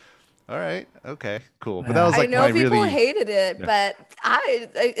like, all right, okay, cool. But that was like I know people hated it, but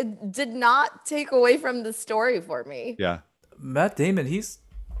it did not take away from the story for me. Yeah. Matt Damon,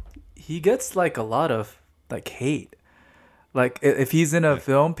 he gets like a lot of like hate. Like if he's in a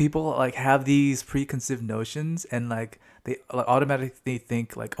film, people like have these preconceived notions and like they like, automatically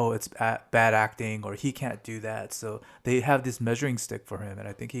think like, oh, it's bad acting or he can't do that. So they have this measuring stick for him, and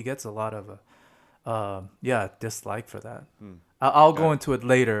I think he gets a lot of dislike for that. I'll go into it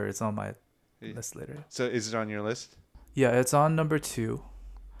later. It's on my list later. So is it on your list? Yeah, it's on number 2.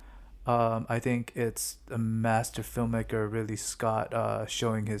 I think it's a master filmmaker, Ridley Scott,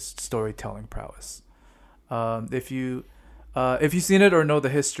 showing his storytelling prowess. If you've seen it or know the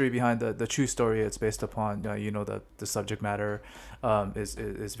history behind the true story it's based upon, the subject matter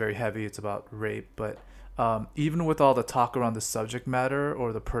is very heavy. It's about rape, but even with all the talk around the subject matter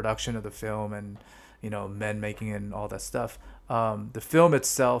or the production of the film and men making it and all that stuff, the film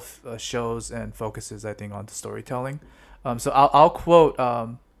itself shows and focuses, I think, on the storytelling. So I'll quote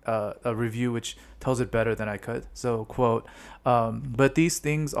a review which tells it better than I could. So quote, but these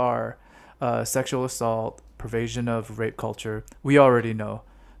things are sexual assault, pervasion of rape culture. We already know.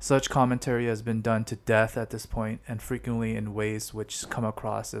 Such commentary has been done to death at this point, and frequently in ways which come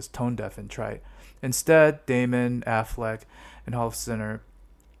across as tone-deaf and trite. Instead, Damon, Affleck, and Holofcener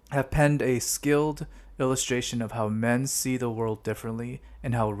have penned a skilled illustration of how men see the world differently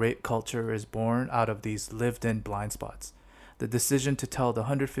and how rape culture is born out of these lived-in blind spots. The decision to tell the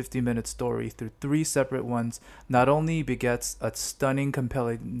 150-minute story through 3 separate ones not only begets a stunning,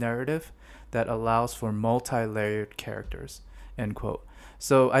 compelling narrative that allows for multi-layered characters, end quote.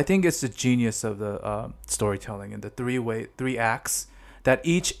 So I think it's the genius of the storytelling and the 3 acts that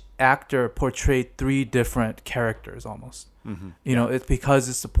each actor portrayed 3 different characters almost. It's because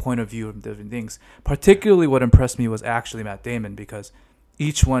it's the point of view of different things. Particularly what impressed me was actually Matt Damon, because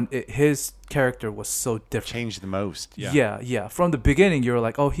each one, his character was so different. Changed the most. Yeah. From the beginning, you're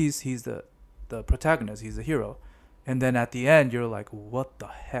like, oh, he's the protagonist, he's the hero. And then at the end, you're like, what the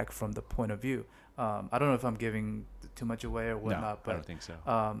heck from the point of view? I don't know if I'm giving too much away or whatnot, but I don't think so.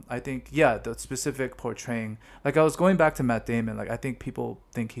 I think, the specific portraying, like I was going back to Matt Damon, like I think people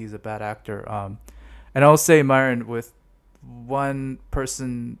think he's a bad actor. And I'll say, Myron, with one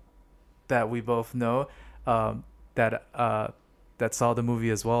person that we both know that saw the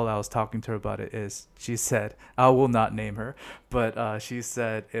movie as well, I was talking to her about it, is she said, I will not name her, but she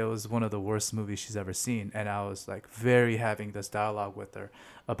said it was one of the worst movies she's ever seen. And I was like very having this dialogue with her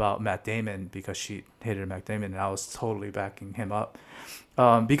about Matt Damon because she hated Matt Damon, and I was totally backing him up.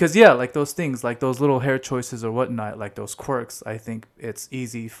 Because like those things, like those little hair choices or whatnot, like those quirks, I think it's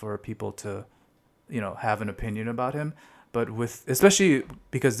easy for people to, have an opinion about him. But especially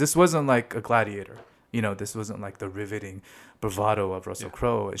because this wasn't like a Gladiator. This wasn't like the riveting bravado of Russell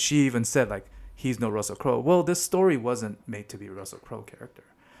Crowe. She even said, like, he's no Russell Crowe. Well, this story wasn't made to be a Russell Crowe character.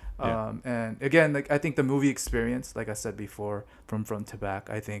 And again, like I think the movie experience, like I said before, from front to back,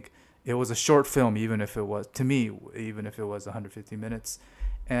 I think it was a short film, even if it was 150 minutes.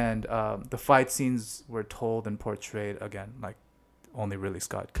 And the fight scenes were told and portrayed, again, like only Ridley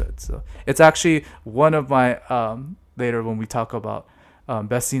Scott could. So it's actually one of my, later when we talk about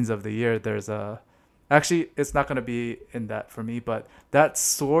best scenes of the year, there's actually, it's not going to be in that for me, but that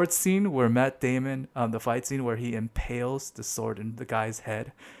sword scene where Matt Damon, the fight scene where he impales the sword in the guy's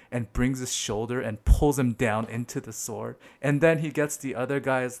head and brings his shoulder and pulls him down into the sword. And then he gets the other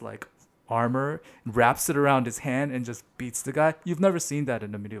guy's like armor, wraps it around his hand and just beats the guy. You've never seen that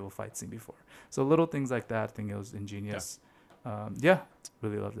in a medieval fight scene before. So little things like that, I think it was ingenious.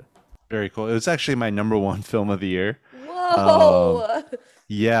 Really loved it. Very cool. It was actually my number 1 film of the year. Whoa.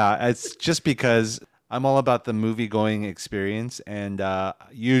 It's just because I'm all about the movie going experience, and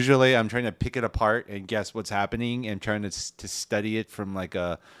usually I'm trying to pick it apart and guess what's happening and trying to study it from like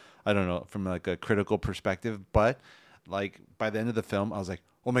a I don't know, from like a critical perspective. But like by the end of the film, I was like,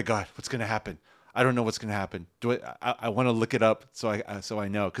 oh my God, what's going to happen? I don't know what's going to happen. I want to look it up so I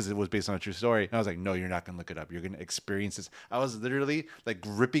know, because it was based on a true story. And I was like, no, you're not going to look it up. You're going to experience this. I was literally like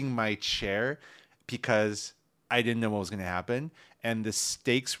gripping my chair because I didn't know what was going to happen. And the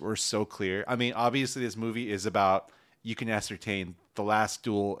stakes were so clear. I mean, obviously this movie is about, you can ascertain the last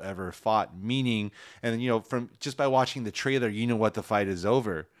duel ever fought, meaning, and from just by watching the trailer, what the fight is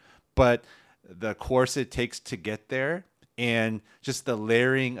over. But the course it takes to get there, and just the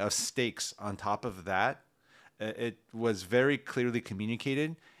layering of stakes on top of that, it was very clearly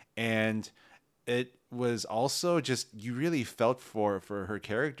communicated. And it was also just, you really felt for her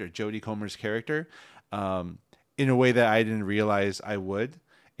character, Jodie Comer's character, in a way that I didn't realize I would.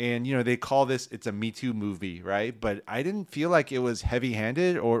 And, they call this, it's a Me Too movie, right? But I didn't feel like it was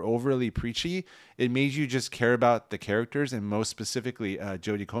heavy-handed or overly preachy. It made you just care about the characters, and most specifically,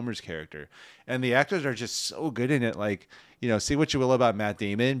 Jodie Comer's character. And the actors are just so good in it. Like, say what you will about Matt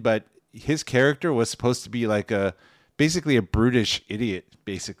Damon, but his character was supposed to be like basically a brutish idiot,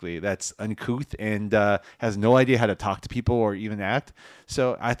 basically, that's uncouth and has no idea how to talk to people or even act.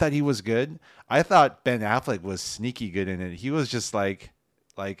 So I thought he was good. I thought Ben Affleck was sneaky good in it. He was just like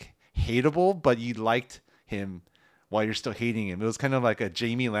hateable, but you liked him while you're still hating him. It was kind of like a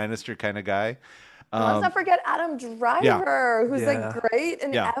Jamie Lannister kind of guy. Let's not forget Adam Driver, who's like great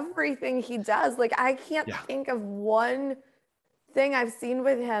in Yeah. everything he does. Like, I can't think of one thing I've seen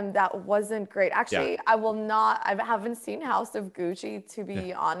with him that wasn't great. Actually, I haven't seen House of Gucci, to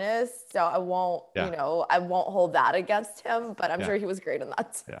be honest. So I won't, I won't hold that against him, but I'm sure he was great in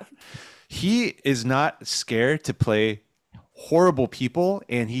that too. Yeah. He is not scared to play horrible people,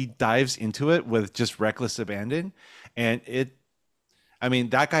 and he dives into it with just reckless abandon. And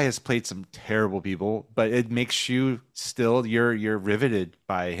that guy has played some terrible people, but it makes you still, you're riveted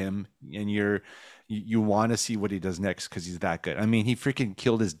by him, and you want to see what he does next because he's that good. I mean, he freaking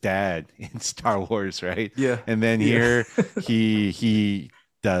killed his dad in Star Wars, right? Yeah. And then here he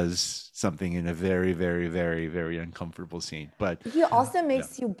does something in a very, very, very, very uncomfortable scene. But he also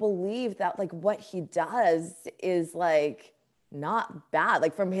makes you believe that like what he does is like not bad.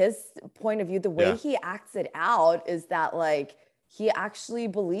 Like, from his point of view, the way he acts it out is that like he actually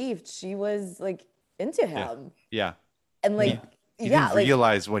believed she was like into him. Yeah. And like he didn't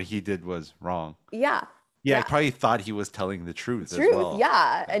realize what he did was wrong. Yeah. Yeah, I probably thought he was telling the truth as well.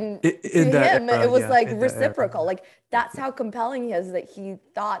 Yeah. And to that him, era, it was yeah, like in that era. reciprocal. Like, that's how compelling he is, that he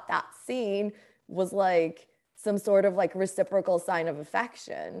thought that scene was like some sort of like reciprocal sign of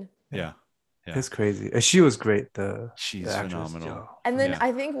affection. Yeah. It's crazy. She was great. She's the actress, phenomenal. And then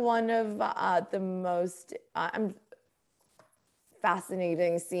I think one of the most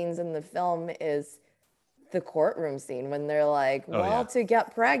fascinating scenes in the film is the courtroom scene when they're like, to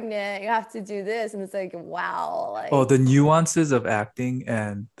get pregnant, you have to do this. And it's like, wow. Like, the nuances of acting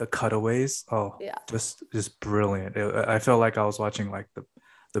and the cutaways. Just brilliant. I felt like I was watching like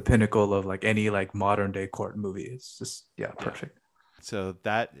the pinnacle of like any like modern day court movie. It's just, perfect. So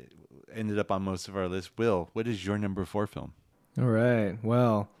that ended up on most of our list. Will, what is your number 4 film? All right.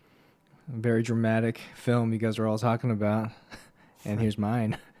 Well, a very dramatic film you guys are all talking about. And here's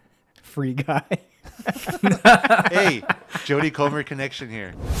mine. Free Guy. Hey, Jodie Comer connection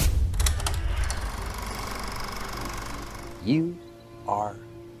here. You are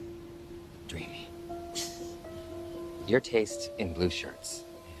dreamy. Your taste in blue shirts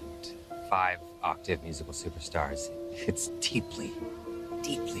and 5-octave musical superstars, it's deeply,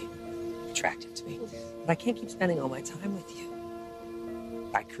 deeply attractive to me. But I can't keep spending all my time with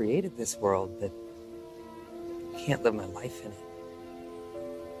you. I created this world, but I can't live my life in it.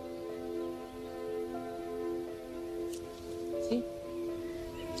 See?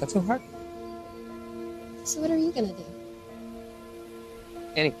 That's so hard. So what are you gonna do?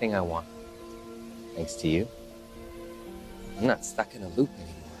 Anything I want. Thanks to you. I'm not stuck in a loop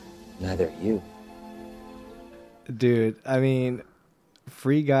anymore. Neither are you. Dude, I mean,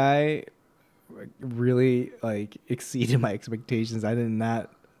 Free Guy really like exceeded my expectations. I did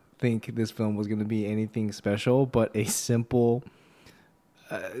not think this film was going to be anything special, but a simple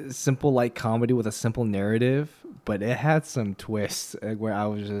like comedy with a simple narrative, but it had some twists where I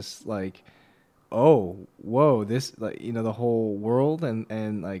was just like, oh, whoa, this, like, the whole world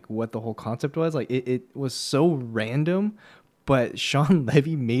and like what the whole concept was, like it was so random, but Sean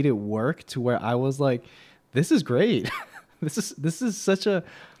Levy made it work to where I was like, this is great. This is such a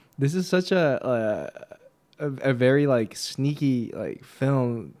very like sneaky like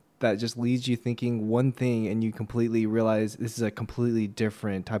film that just leaves you thinking one thing and you completely realize this is a completely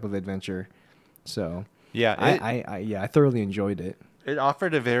different type of adventure. So yeah, I thoroughly enjoyed it. it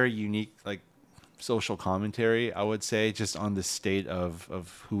offered a very unique like social commentary, I would say, just on the state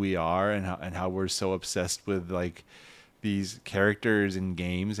of who we are and how we're so obsessed with like these characters in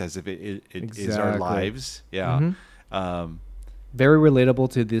games as if it is our lives. Yeah. Mm-hmm. Very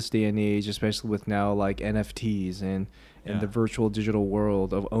relatable to this day and age, especially with now like NFTs and the virtual digital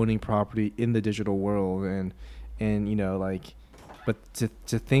world of owning property in the digital world and you know like, but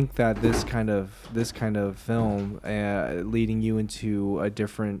to think that this kind of film leading you into a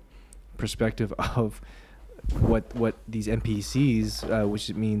different perspective of what these NPCs,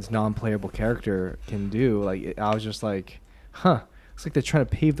 which means non-playable character, can do. Like I was just like, huh. It's like they're trying to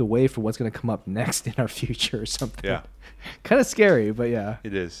pave the way for what's going to come up next in our future or something. Yeah. Kind of scary, but yeah.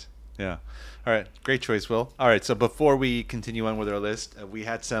 It is. Yeah. All right. Great choice, Will. All right. So before we continue on with our list, we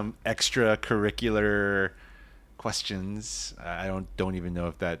had some extracurricular questions. I don't even know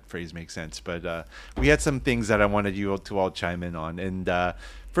if that phrase makes sense, but we had some things that I wanted you to all chime in on. And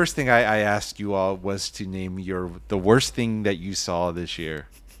first thing I asked you all was to name the worst thing that you saw this year.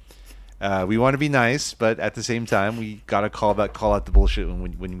 We want to be nice, but at the same time, we gotta call out the bullshit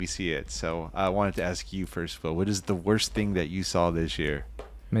when we see it. So I wanted to ask you first, Phil. What is the worst thing that you saw this year?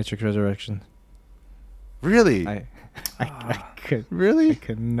 Matrix Resurrection. Really? I could really. I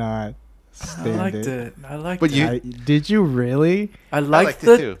could not stand it. I liked it. Did you really? I liked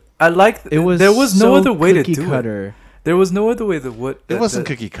it too. I liked it. There was no other way to do it. There was no other way to what. It wasn't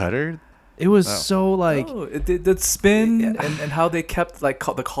cookie cutter. It was so like the spin and how they kept like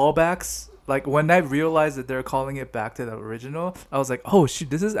the callbacks. Like when I realized that they're calling it back to the original, I was like, oh shoot,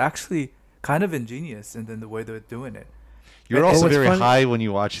 this is actually kind of ingenious. And then the way they're doing it. You're also very high when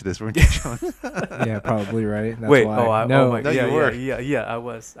you watch this, weren't you, John? Yeah, probably right. That's Wait, why. no, yeah, I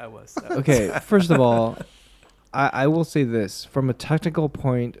was. Okay, first of all, I will say this from a technical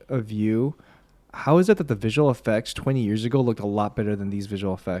point of view. How is it that the visual effects 20 years ago looked a lot better than these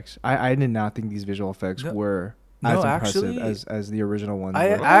visual effects? I did not think these visual effects were as impressive as the original ones. I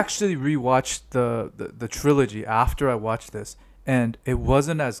actually rewatched the trilogy after I watched this, and it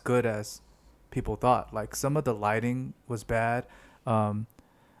wasn't as good as people thought. Like some of the lighting was bad.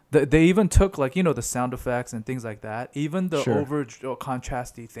 They even took like the sound effects and things like that. Even the over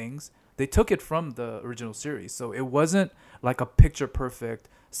contrasty things, they took it from the original series. So it wasn't like a picture perfect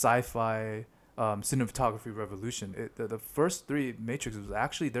sci-fi cinematography revolution. The first three Matrix was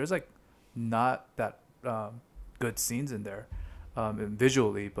actually there's like not that good scenes in there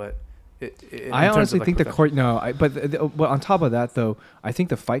visually, but I honestly think but on top of that though, I think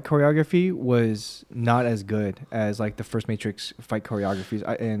the fight choreography was not as good as like the first Matrix fight choreographies.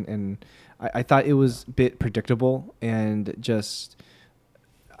 I thought it was a bit predictable and just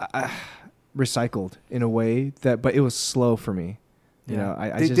recycled in a way but it was slow for me. You know,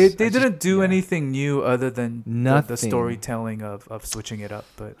 they didn't do anything new other than the storytelling of switching it up.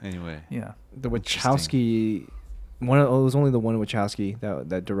 But anyway, the Wachowski it was only the one Wachowski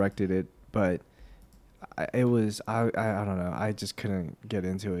that directed it, but it was I don't know. I just couldn't get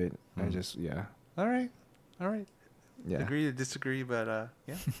into it. I just All right. Yeah. Agree to disagree, but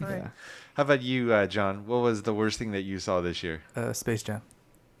yeah. All right. How about you, John? What was the worst thing that you saw this year? Space Jam.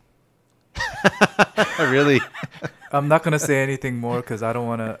 Really? I'm not gonna say anything more because I don't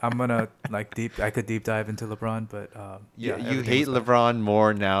want to. I'm gonna I could deep dive into LeBron, but you hate LeBron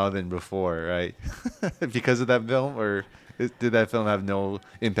more now than before, right? Because of that film, or did that film have no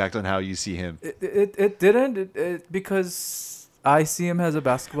impact on how you see him? It didn't because I see him as a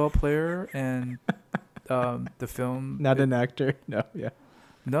basketball player, and the film not an actor.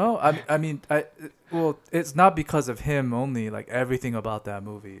 No, I mean, well, it's not because of him only. Like everything about that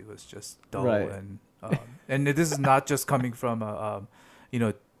movie was just dull, and this is not just coming from a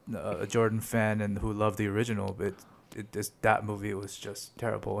Jordan fan and who loved the original. But that movie was just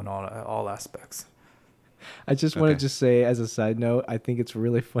terrible in all aspects. I just want to just say as a side note, I think it's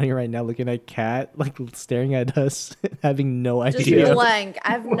really funny right now looking at Kat like staring at us, having no idea. Just blank.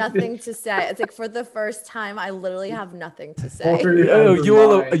 I have nothing to say. It's like for the first time, I literally have nothing to say.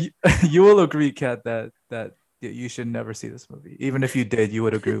 You will agree, Kat, that you should never see this movie. Even if you did, you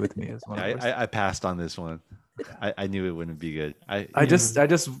would agree with me as well. I passed on this one. I knew it wouldn't be good. I just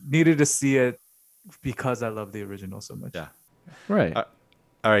needed to see it because I love the original so much. Yeah. Right.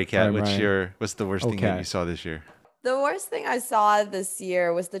 All right, Kat, what's the worst thing that you saw this year? The worst thing I saw this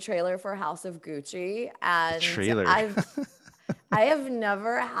year was the trailer for House of Gucci. And trailer. I have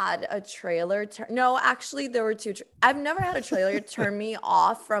never had a trailer. No, actually, there were two. I've never had a trailer turn me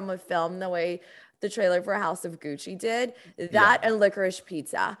off from a film the way the trailer for House of Gucci did. That and Licorice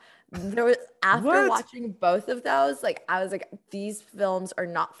Pizza. After watching both of those, like I was like, these films are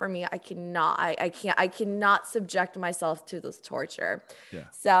not for me. I cannot subject myself to this torture. Yeah.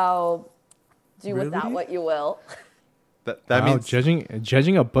 So do with that what you will. That means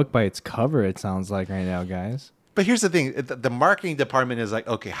judging a book by its cover, it sounds like right now, guys. But here's the thing: the marketing department is like,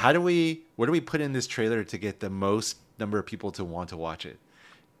 okay, where do we put in this trailer to get the most number of people to want to watch it?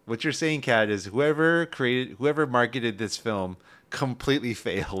 What you're saying, Kat, is whoever marketed this film completely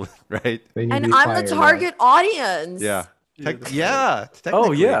failed, right? And I'm the target audience. Yeah.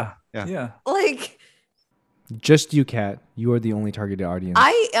 Oh yeah. Like, just you, Kat. You are the only targeted audience.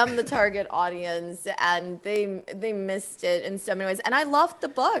 I am the target audience, and they missed it in so many ways. And I loved the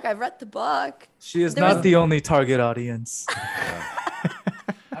book. I've read the book. She is not the only target audience.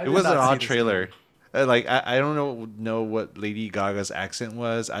 It was an odd trailer. Like I don't know what Lady Gaga's accent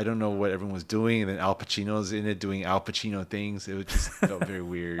was. I don't know what everyone was doing, and then Al Pacino's in it doing Al Pacino things. It just felt very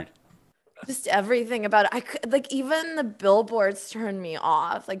weird. Just everything about it. I could, like, even the billboards turned me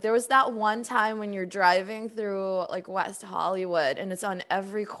off. Like, there was that one time when you're driving through like West Hollywood and it's on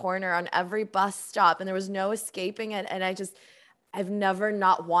every corner, on every bus stop, and there was no escaping it. And I've never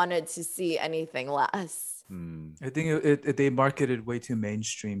not wanted to see anything less. I think they marketed way too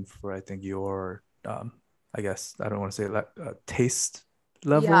mainstream for, I think, your, I guess, I don't want to say like taste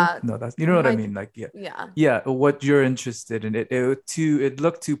level. Yeah. No, that's, you know what I mean? Like, yeah. What you're interested in. It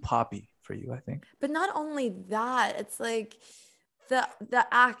looked too poppy for you, I think. But not only that, it's like the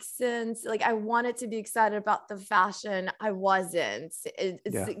accents. Like, I wanted to be excited about the fashion. I wasn't.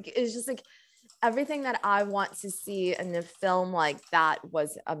 It's just like everything that I want to see in a film like that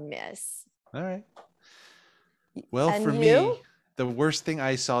was a miss. All right. Well, And for you? me, the worst thing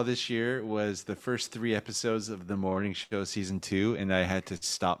I saw this year was the first 3 episodes of The Morning Show season 2, and I had to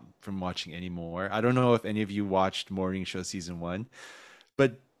stop from watching any more. I don't know if any of you watched Morning Show season 1,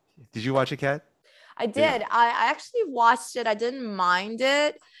 but did you watch it, Kat? I did. I actually watched it. I didn't mind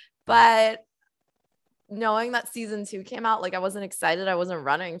it, but knowing that season 2 came out, like, I wasn't excited. I wasn't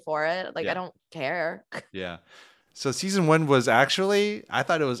running for it. Like, I don't care. Yeah. So season 1 was actually, I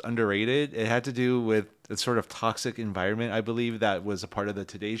thought it was underrated. It had to do with a sort of toxic environment, I believe, that was a part of the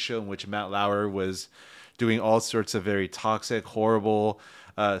Today Show, in which Matt Lauer was doing all sorts of very toxic, horrible,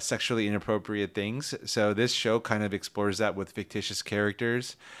 sexually inappropriate things. So this show kind of explores that with fictitious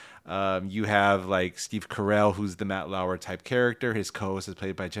characters. You have like Steve Carell, who's the Matt Lauer type character. His co-host is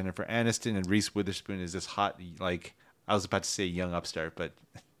played by Jennifer Aniston, and Reese Witherspoon is this hot, like, I was about to say young upstart, but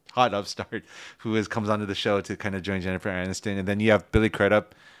hot upstart who comes onto the show to kind of join Jennifer Aniston. And then you have Billy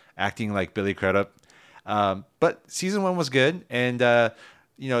Crudup acting like Billy Crudup. But season 1 was good. And,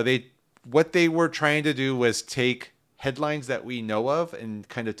 what they were trying to do was take headlines that we know of and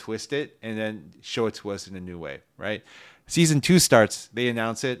kind of twist it and then show it to us in a new way, right? Season 2 starts, they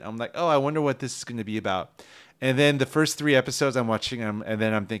announce it. I'm like, oh, I wonder what this is going to be about. And then the first 3 episodes I'm watching them, and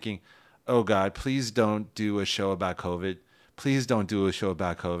then I'm thinking, oh God, please don't do a show about COVID. Please don't do a show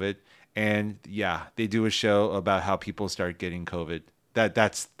about COVID. And yeah, they do a show about how people start getting COVID.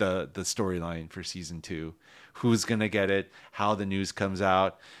 That's the storyline for season 2. Who's going to get it, how the news comes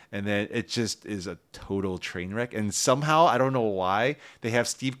out. And then it just is a total train wreck. And somehow, I don't know why, they have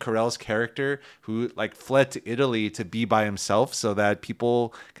Steve Carell's character who like fled to Italy to be by himself so that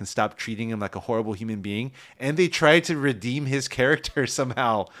people can stop treating him like a horrible human being. And they tried to redeem his character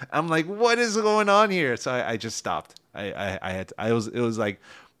somehow. I'm like, what is going on here? So I just stopped. It was like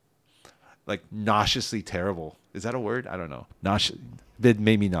nauseously terrible. Is that a word? I don't know. Nauseous. It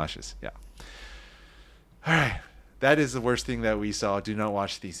made me nauseous. Yeah. All right. That is the worst thing that we saw. Do not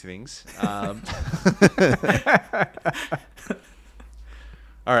watch these things. All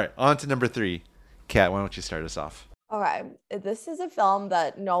right. On to number 3. Kat, why don't you start us off? Okay. This is a film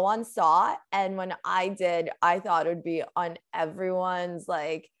that no one saw. And when I did, I thought it would be on everyone's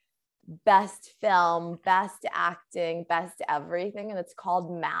like best film, best acting, best everything. And it's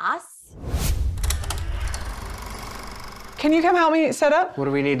called Mass. Can you come help me set up? What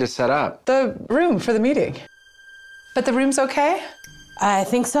do we need to set up? The room for the meeting. But the room's okay? I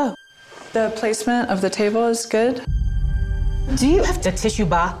think so. The placement of the table is good? Do you have the tissue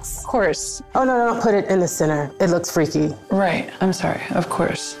box? Of course. Oh, no, put it in the center. It looks freaky. Right, I'm sorry, of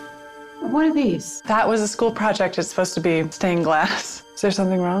course. What are these? That was a school project. It's supposed to be stained glass. Is there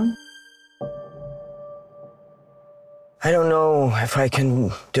something wrong? I don't know if I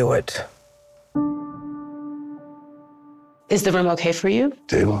can do it. Is the room okay for you?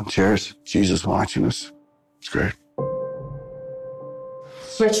 Table, chairs, Jesus watching us. It's great.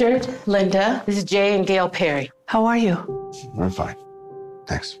 Richard, Linda, this is Jay and Gail Perry. How are you? We're fine.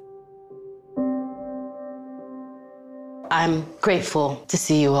 Thanks. I'm grateful to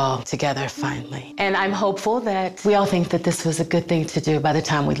see you all together finally. And I'm hopeful that we all think that this was a good thing to do by the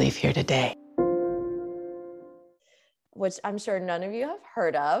time we leave here today. Which I'm sure none of you have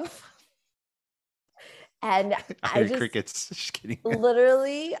heard of. And I just crickets. Just kidding.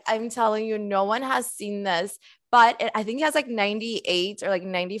 Literally, I'm telling you, no one has seen this, but I think it has like 98 or like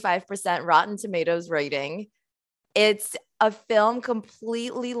 95% Rotten Tomatoes rating. It's a film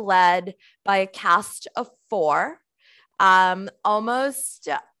completely led by a cast of 4. Almost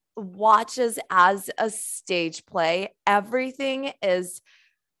watches as a stage play. Everything is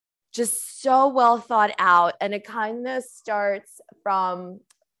just so well thought out, and it kind of starts from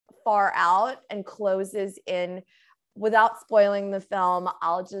far out and closes in. Without spoiling the film,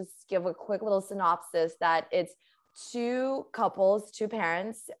 I'll just give a quick little synopsis that it's 2 couples, 2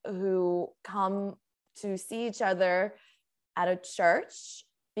 parents who come to see each other at a church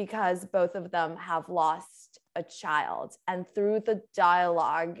because both of them have lost a child. And through the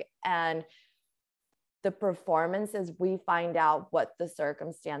dialogue and the performances, we find out what the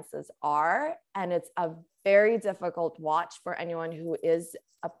circumstances are. And it's a very difficult watch for anyone who is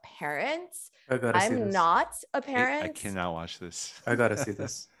a parent. I'm not a parent. I cannot watch this. I gotta see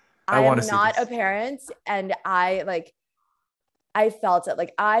this. I am not a parent, and I felt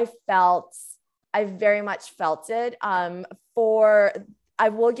it. I very much felt it. I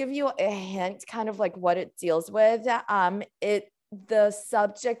will give you a hint, kind of like what it deals with. The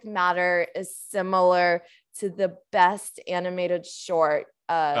subject matter is similar to the best animated short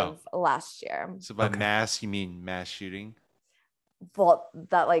of last year. So by mass, you mean mass shooting? Well,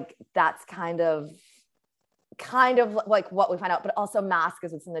 that's kind of like what we find out, but also mask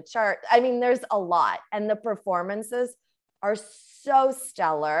because it's in the chart. I mean, there's a lot, and the performances are so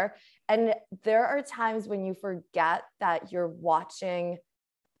stellar. And there are times when you forget that you're watching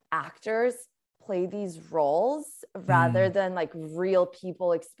actors play these roles rather than like real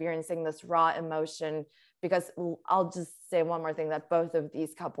people experiencing this raw emotion. Because I'll just say one more thing, that both of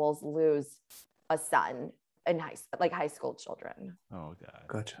these couples lose a son in high school children. Oh God.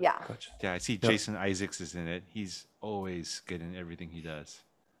 Gotcha. Yeah. Gotcha. Yeah, I see Jason Isaacs is in it. He's always good in everything he does.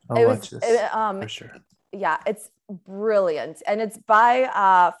 I'll watch this for sure. Yeah, it's brilliant. And it's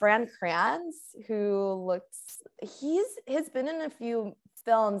by Fran Kranz, who he's been in a few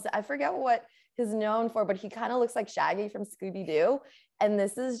films. I forget what he's known for, but he kind of looks like Shaggy from Scooby-Doo. And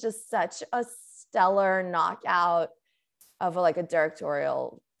this is just such a stellar knockout of a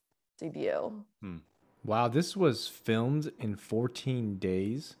directorial debut. Wow, this was filmed in 14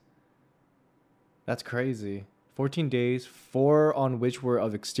 days. That's crazy. 14 days, 4 on which were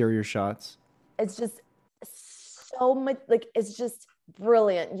of exterior shots. It's just so much, it's just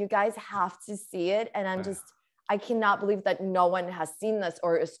brilliant. You guys have to see it. And I cannot believe that no one has seen this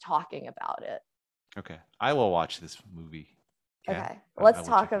or is talking about it. Okay. I will watch this movie. Okay. Let's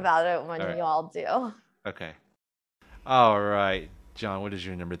talk about it when you all do. Okay. All right. John, what is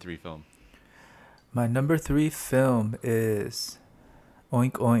your number 3 film? My number 3 film is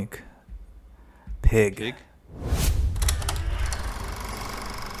Oink Oink. Pig.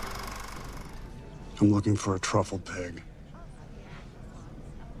 I'm looking for a truffled pig.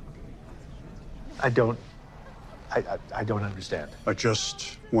 I don't understand. I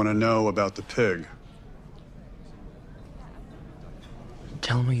just want to know about the pig.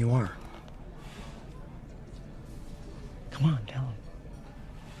 Tell him who you are. Come on, tell him.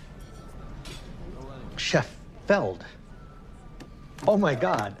 Chef Feld. Oh my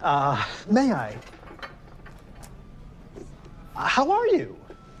God. May I? How are you?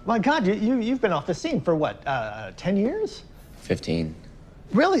 My God, you've been off the scene for what, 10 years? 15.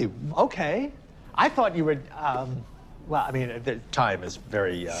 Really? Okay. I thought you would, well, I mean, the time is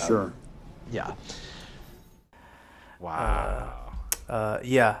very, Sure. Yeah. Wow.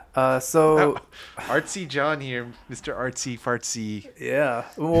 So artsy John here, Mr. Artsy Fartsy. Yeah.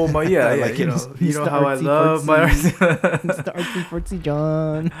 Oh my, yeah. Like you know how I love my Mr. Artsy Fartsy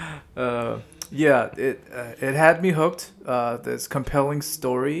John. Yeah, it had me hooked. This compelling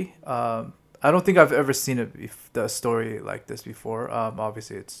story. I don't think I've ever seen the story like this before.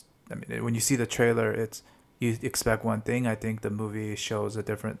 Obviously, when you see the trailer, you expect one thing. I think the movie shows a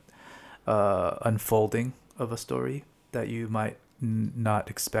different unfolding of a story that you might not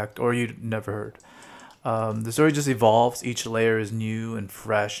expect or you'd never heard. The story just evolves. Each layer is new and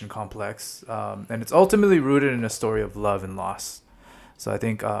fresh and complex, and it's ultimately rooted in a story of love and loss. So I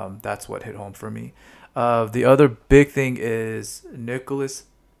think that's what hit home for me. The other big thing is Nicolas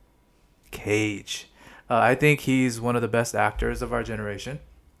Cage. I think he's one of the best actors of our generation,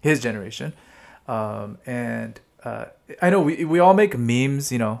 his generation. And I know we all make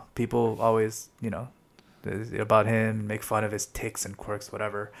memes, people always, about him, make fun of his tics and quirks,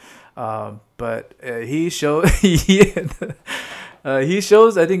 whatever. But he he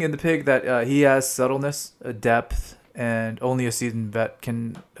shows, I think, in the pig that he has subtleness, depth, and only a seasoned vet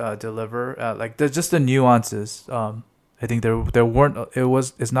can deliver. Like there's just the nuances. I think there weren't.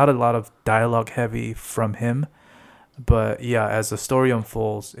 It's not a lot of dialogue heavy from him, but yeah, as the story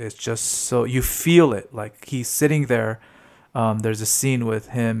unfolds, it's just so you feel it. Like he's sitting there. There's a scene with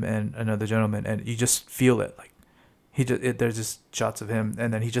him and another gentleman, and you just feel it. Like there's just shots of him,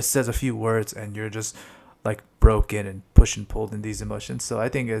 and then he just says a few words, and you're just like broken and pushed and pulled in these emotions. So I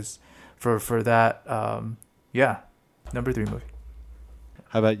think is for that, yeah, number 3 movie.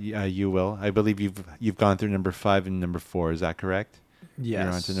 How about you, Will? I believe you've gone through number 5 and number 4. Is that correct? Yes.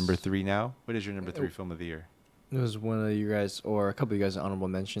 You're on to number 3 now. What is your number 3 film of the year? It was one of you guys, or a couple of you guys' honorable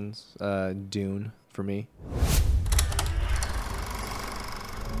mentions. Dune for me.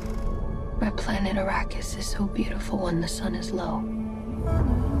 My planet Arrakis is so beautiful when the sun is low.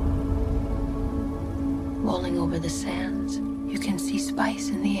 Rolling over the sands, you can see spice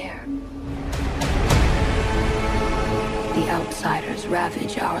in the air. The outsiders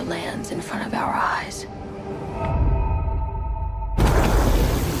ravage our lands in front of our eyes.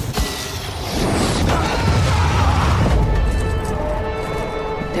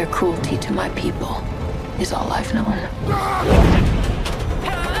 Their cruelty to my people is all I've known.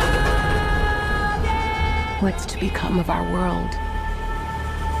 What's to become of our world?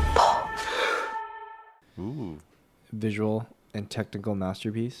 Ooh. Visual and technical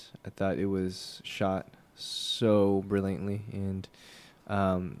masterpiece. I thought it was shot so brilliantly and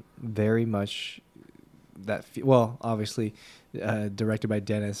very much that. Well, obviously, directed by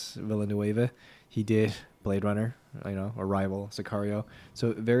Denis Villeneuve. He did Blade Runner, Arrival, Sicario.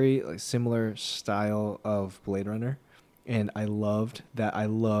 So very similar style of Blade Runner, and I loved that. I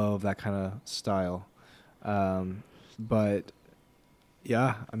love that kind of style. But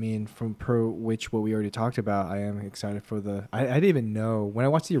yeah, I mean, what we already talked about, I am excited for I didn't even know when I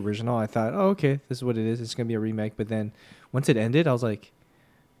watched the original. I thought, oh, okay, this is what it is. It's gonna be a remake. But then once it ended, I was like,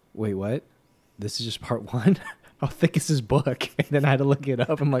 wait, what? This is just part 1. How thick is this book? And then I had to look it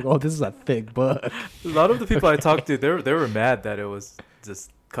up. I'm like, oh, this is a thick book. A lot of the people I talked to, they were mad that it was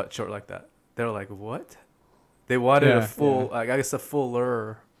just cut short like that. They were like, what? They wanted a full, I guess, a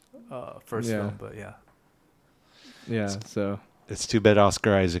fuller first film, but yeah. Yeah, so it's too bad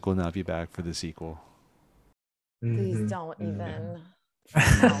Oscar Isaac will not be back for the sequel. Please don't even.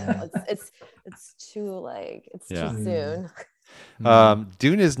 No, it's too too soon.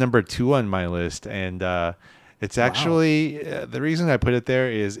 Dune is number 2 on my list, and it's actually the reason I put it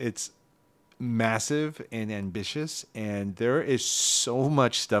there is it's massive and ambitious, and there is so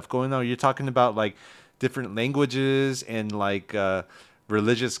much stuff going on. You're talking about like different languages and like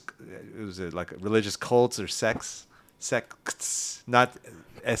religious, religious cults or sects, not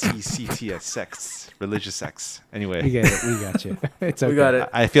sects, sects, religious sects. Anyway, we get it. We got you. It's okay. We got it.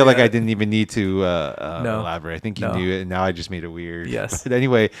 I feel like I didn't even need to elaborate. I think you knew it, and now I just made it weird. Yes. But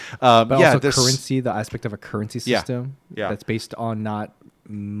anyway, but also currency, the aspect of a currency system that's based on not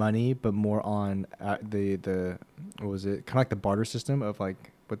money, but more on the what was it? Kind of like the barter system of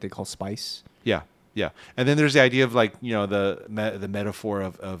like what they call spice. Yeah. Yeah, and then there's the idea of like the metaphor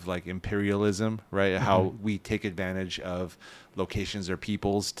of like imperialism, right? Mm-hmm. How we take advantage of locations or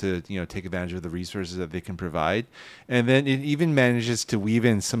peoples to take advantage of the resources that they can provide, and then it even manages to weave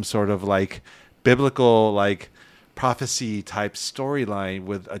in some sort of like biblical like prophecy type storyline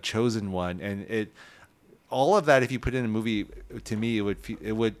with a chosen one, and all of that, if you put it in a movie, to me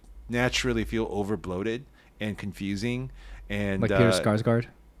it would naturally feel over bloated and confusing, and like Peter Skarsgård.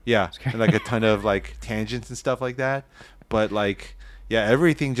 Yeah, and like a ton of like tangents and stuff like that. But like, yeah,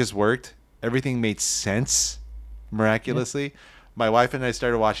 everything just worked. Everything made sense miraculously. Yeah. My wife and I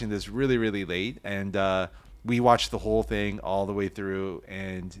started watching this really, really late, and we watched the whole thing all the way through,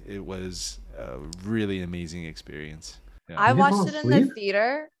 and it was a really amazing experience. Yeah. I watched it in the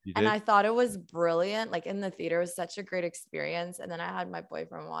theater and I thought it was brilliant. Like in the theater, it was such a great experience. And then I had my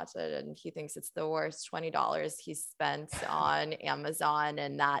boyfriend watch it and he thinks it's the worst $20 he spent on Amazon,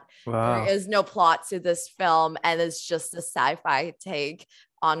 and that there is no plot to this film. And it's just a sci-fi take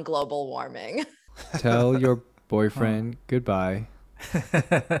on global warming. Tell your boyfriend goodbye.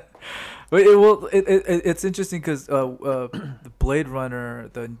 It's interesting because the Blade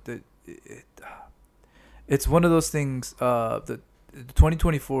Runner, it's one of those things. The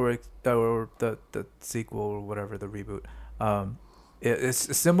 2024 or the sequel or whatever, the reboot.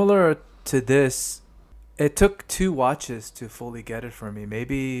 It's similar to this. It took 2 watches to fully get it for me.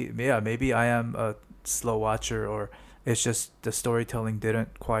 Maybe I am a slow watcher, or it's just the storytelling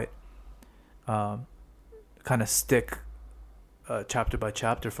didn't quite kind of stick chapter by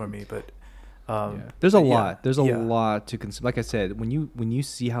chapter for me, but there's a lot. There's a lot to consider. Like I said, when you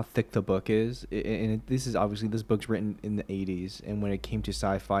see how thick the book is, this is obviously, this book's written in the 80s, and when it came to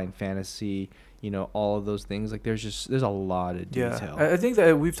sci-fi and fantasy, all of those things, like there's a lot of detail. I think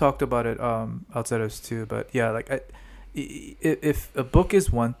that we've talked about it outside of us too, but if a book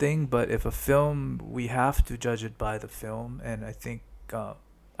is one thing, but if a film, we have to judge it by the film, and I think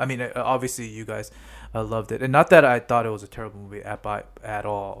obviously you guys loved it, and not that I thought it was a terrible movie at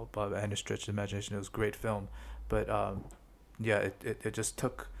all, but any stretch of the imagination, it was a great film, but it just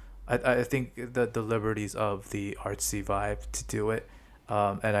took I think the liberties of the artsy vibe to do it,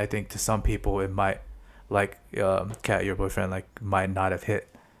 and I think to some people it might, like Kat, your boyfriend, like might not have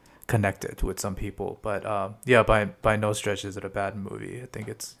connected with some people, but by no stretch is it a bad movie. I think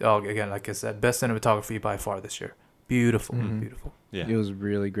it's again, like I said, best cinematography by far this year. Beautiful. Yeah, it was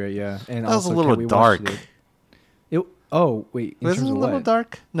really great. Yeah, and that was a little dark. Oh wait, was it a little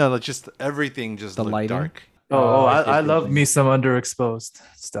dark? No, just everything just the looked lighting. Dark. I love me some underexposed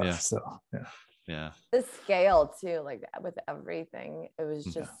stuff. Yeah. So yeah. The scale too, like with everything, it was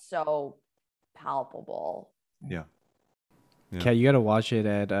just so palpable. Yeah. Kat, you gotta watch it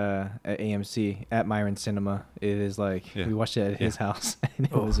at AMC at Myron Cinema. It is like we watched it at his house, and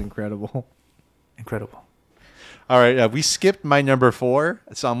it was incredible. All right, we skipped my number 4,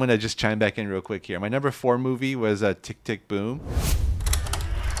 so I'm gonna just chime back in real quick here. My number 4 movie was Tick Tick Boom.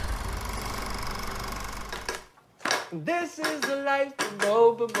 This is the life of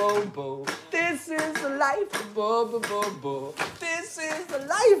bo bo bo bo. This is the life of bo bo bo bo. This is the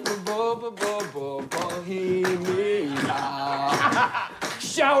life of bo bo bo bo Bohemia.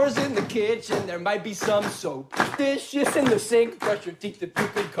 Showers in the kitchen, there might be some soap. Dishes in the sink, brush your teeth if you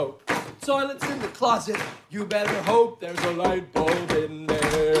can cope. Toilets in the closet, you better hope there's a light bulb in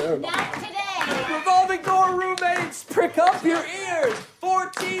there. Not today. Revolving door roommates, prick up your ears.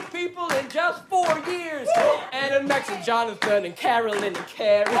 14 people in just 4 years. Anna, Max, and Jonathan, and Carolyn, and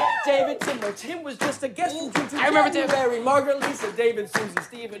Carrie. David, Tim, Tim was just a guest in June. I remember January. Margaret, Lisa, David, Susie,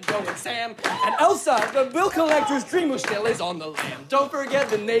 Stephen, Joe, and Sam. And Elsa, the bill collector's dream, who still is on the lam. Don't forget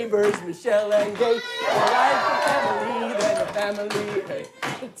the neighbors, Michelle and Gay. Like the family, then a family. Hey,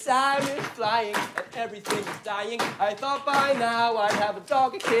 the time is flying, and everything is dying. I thought by now I'd have a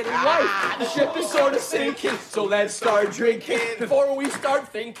dog, a kid, and wife. The ship is sort of sinking, so let's start drinking before we start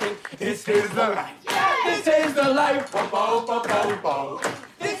thinking. This is the life. This is the life. Bo bo bo bo bo.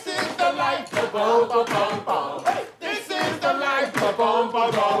 This is the life. Bo bo bo bo bo. This is the life. Bo bo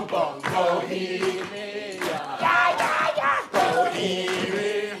bo bo bo. Bohemia.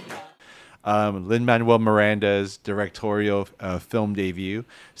 Bohemia. Lin-Manuel Miranda's directorial film debut.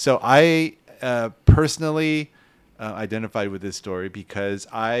 So I personally identified with this story because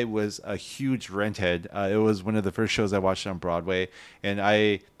I was a huge Rent head. It was one of the first shows I watched on Broadway, and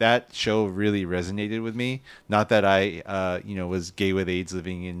that show really resonated with me. Not that I was gay with AIDS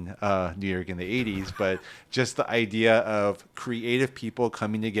living in New York in the 80s, but just the idea of creative people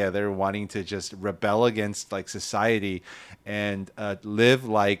coming together, wanting to just rebel against like society and live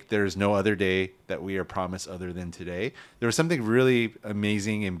like there's no other day that we are promised other than today. There was something really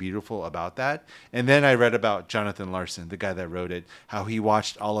amazing and beautiful about that. And then I read about Jonathan Larson, the guy that wrote it, how he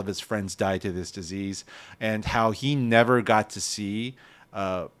watched all of his friends die to this disease, and how he never got to see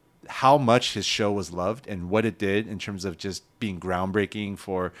how much his show was loved and what it did in terms of just being groundbreaking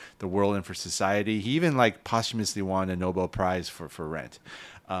for the world and for society. He even like posthumously won a Nobel Prize for Rent.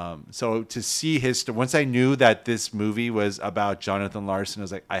 So to see his, once I knew that this movie was about Jonathan Larson, I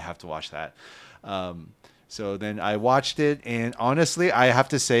was like, I have to watch that. So then I watched it, and honestly, I have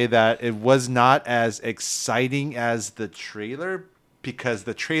to say that it was not as exciting as the trailer, because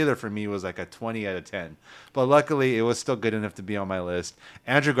the trailer for me was like a 20 out of 10. But luckily, it was still good enough to be on my list.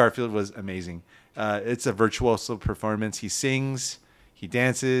 Andrew Garfield was amazing. It's a virtuoso performance. He sings, he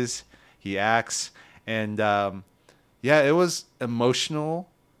dances, he acts, and it was emotional,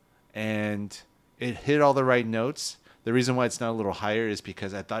 and it hit all the right notes. The reason why it's not a little higher is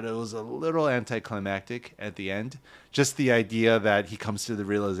because I thought it was a little anticlimactic at the end. Just the idea that he comes to the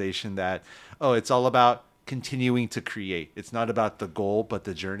realization that, oh, it's all about continuing to create. It's not about the goal, but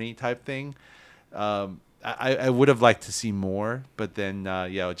the journey type thing. I would have liked to see more, but then,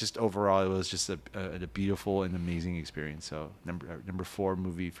 just overall, it was just a beautiful and amazing experience. So number 4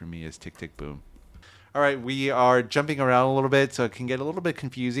 movie for me is Tick, Tick, Boom. All right, we are jumping around a little bit, so it can get a little bit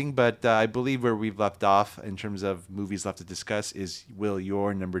confusing, but I believe where we've left off in terms of movies left to discuss is, Will,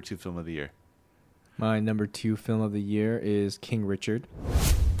 your number 2 film of the year? My number 2 film of the year is King Richard.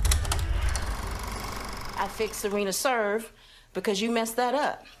 I fixed Serena serve, because you messed that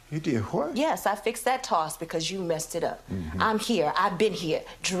up. You did what? Yes, I fixed that toss because you messed it up. I'm here. I've been here,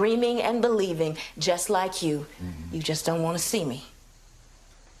 dreaming and believing, just like you. You just don't want to see me.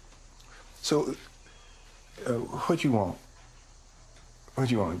 So, what you want? What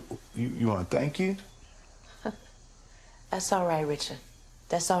you want? You want to thank you? That's all right, Richard.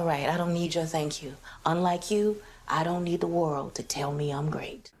 That's all right. I don't need your thank you. Unlike you, I don't need the world to tell me I'm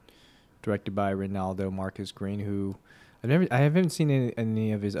great. Directed by Ronaldo Marcus Green, who I haven't seen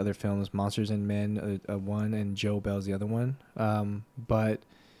any of his other films. Monsters and Men, one, and Joe Bell's the other one. But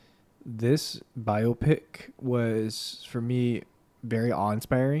this biopic was, for me, very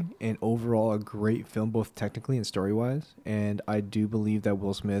awe-inspiring and overall a great film, both technically and story-wise. And I do believe that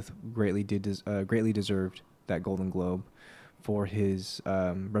Will Smith greatly deserved that Golden Globe for his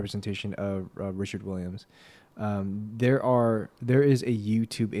representation of Richard Williams. There is a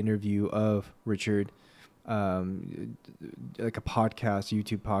YouTube interview of Richard, like a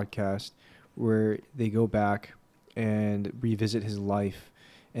YouTube podcast, where they go back and revisit his life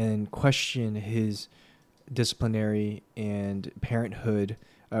and question his disciplinary and parental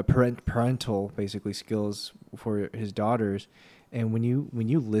basically skills for his daughters. And when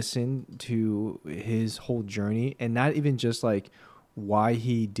you listen to his whole journey, and not even just like why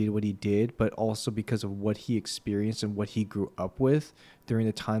he did what he did, but also because of what he experienced and what he grew up with during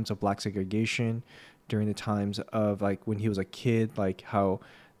the times of Black segregation, during the times of like when he was a kid, like how,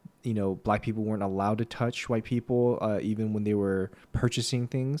 you know, Black people weren't allowed to touch white people, even when they were purchasing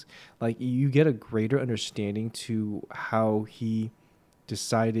things. Like, you get a greater understanding to how he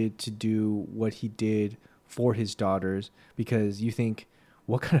decided to do what he did for his daughters, because you think,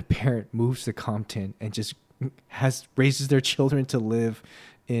 what kind of parent moves to Compton and just raises their children to live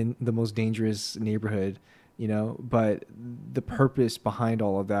in the most dangerous neighborhood, you know? But the purpose behind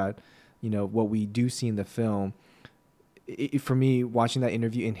all of that, you know, what we do see in the film, for me, watching that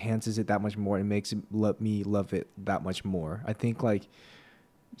interview enhances it that much more and makes me love it that much more. I think like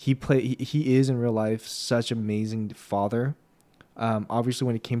he is in real life such an amazing father. Obviously,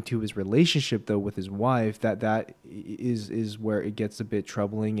 when it came to his relationship though with his wife, that is where it gets a bit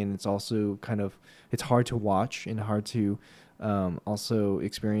troubling, and it's also it's hard to watch and hard to also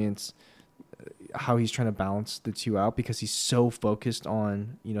experience how he's trying to balance the two out, because he's so focused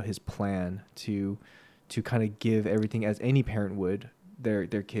on, you know, his plan to kind of give everything, as any parent would, their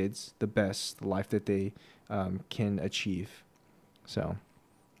kids the best life that they can achieve. So,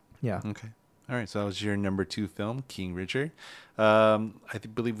 yeah. Okay. All right. So that was your number 2 film, King Richard.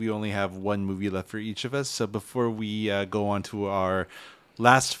 Believe we only have one movie left for each of us. So before we go on to our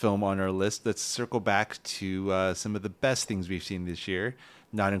last film on our list, let's circle back to some of the best things we've seen this year,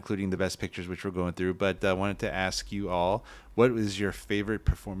 not including the best pictures, which we're going through. But I wanted to ask you all, what was your favorite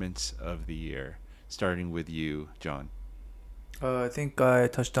performance of the year? Starting with you, John. I think I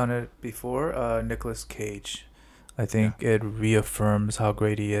touched on it before. Nicolas Cage. I think it reaffirms how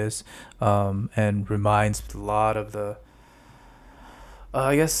great he is, and reminds a lot of the,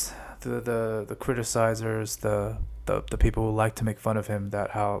 I guess the criticizers, the people who like to make fun of him,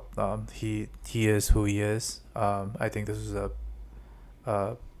 that how he is who he is. I think this is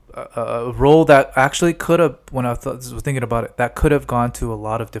a role that actually could have, when I was thinking about it, that could have gone to a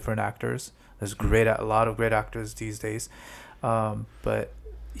lot of different actors. There's a lot of great actors these days, but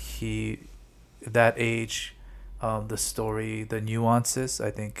that age, the story, the nuances,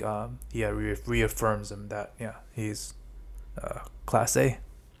 I think, reaffirms him that he's class A.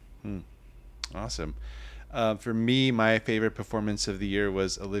 Awesome. For me, my favorite performance of the year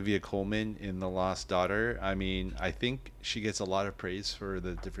was Olivia Colman in The Lost Daughter. I mean, I think she gets a lot of praise for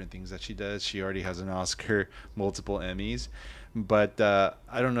the different things that she does. She already has an Oscar, multiple Emmys. But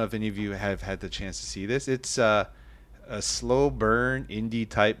I don't know if any of you have had the chance to see this. It's a slow burn indie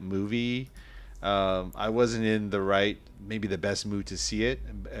type movie. I wasn't in maybe the best mood to see it.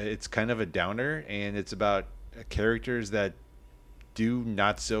 It's kind of a downer, and it's about characters that do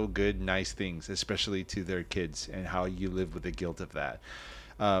not so good, nice things, especially to their kids, and how you live with the guilt of that.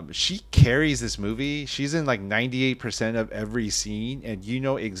 She carries this movie. She's in like 98% of every scene, and you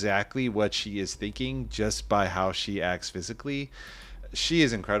know exactly what she is thinking just by how she acts physically. She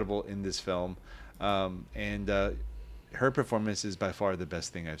is incredible in this film, and her performance is by far the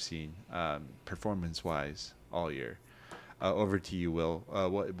best thing I've seen, performance-wise, all year. Over to you, Will.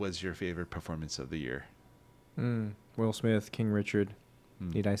 What was your favorite performance of the year? Will Smith, King Richard.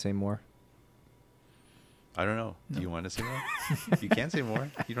 Need I say more? I don't know. Do you want to say more? You can say more.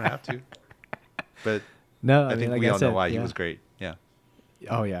 You don't have to. But no, I think we all know why he was great. Yeah.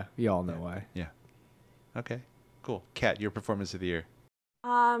 Oh yeah, we all know why. Yeah. Okay. Cool. Kat, your performance of the year.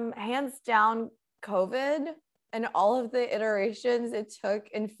 Hands down, COVID. and all of the iterations it took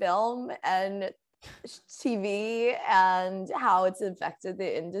in film and TV and how it's affected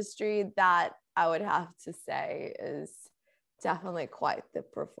the industry, that I would have to say is definitely quite the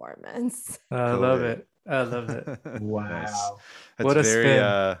performance. I love it. I love it. Wow. Nice. That's What a very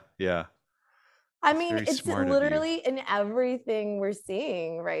spin. yeah. I That's mean, very it's smart of you. literally in everything we're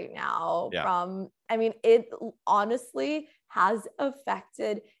seeing right now. Yeah. It honestly has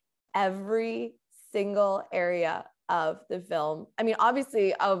affected every single area of the film. I mean,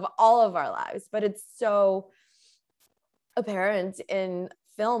 obviously of all of our lives, but it's so apparent in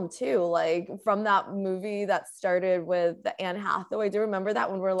film too, like from that movie that started with the Anne Hathaway. Do you remember that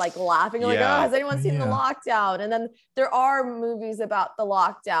when we're like laughing, like, Yeah. oh, has anyone seen the Yeah. lockdown? And then there are movies about the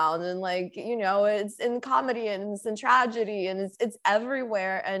lockdown, and like, you know, it's in comedy and it's in tragedy, and it's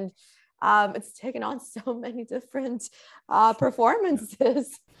everywhere. And it's taken on so many different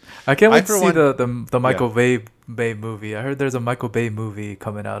performances. I can't wait for to see one- the Michael Bay movie. I heard there's a Michael Bay movie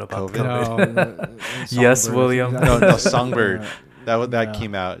coming out about COVID? COVID. Yes, Songbird. William. No, Songbird. That Yeah.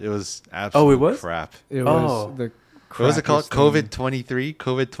 came out. It was absolute was? crap. It Oh. was the What was it called? crappiest thing. COVID 23,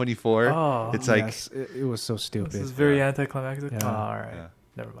 COVID 24. Oh. It's like Yes, it was so stupid. This is very anticlimactic. Yeah. Oh, all right. Yeah.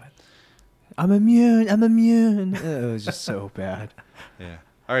 Never mind. I'm immune. It was just so bad. yeah.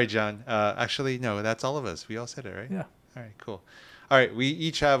 All right, John. Actually, no, that's all of us. We all said it, right? Yeah. All right, cool. All right, we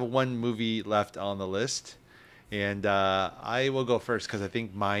each have one movie left on the list. And I will go first because I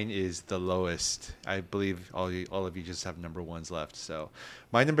think mine is the lowest. I believe all of you just have number ones left. So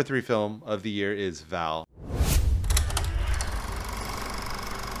my number 3 film of the year is Val.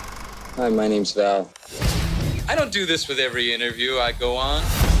 Hi, my name's Val. I don't do this with every interview I go on.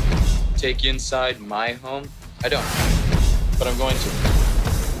 Take you inside my home. I don't. But I'm going to.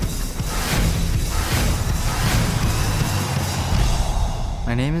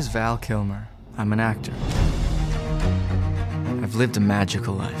 My name is Val Kilmer. I'm an actor. I've lived a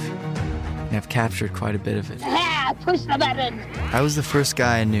magical life, and I've captured quite a bit of it. Push the button. I was the first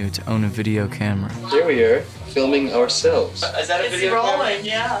guy I knew to own a video camera. Here we are, filming ourselves. Is that a video rolling,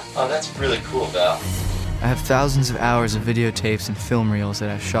 yeah. Oh, that's really cool, Val. I have thousands of hours of videotapes and film reels that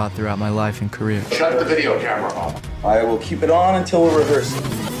I've shot throughout my life and career. Shut the video camera off. I will keep it on until we're rehearsing.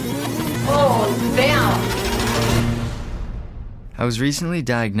 Oh, damn. I was recently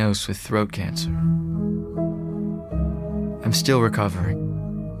diagnosed with throat cancer. I'm still recovering,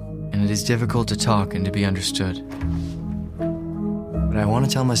 and it is difficult to talk and to be understood. But I want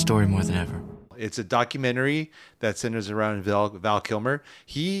to tell my story more than ever. It's a documentary that centers around Val Kilmer.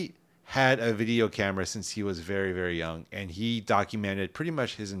 He had a video camera since he was very, very young, and he documented pretty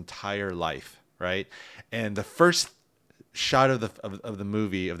much his entire life, right? And the first shot of the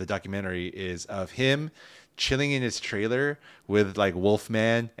movie, of the documentary, is of him chilling in his trailer with like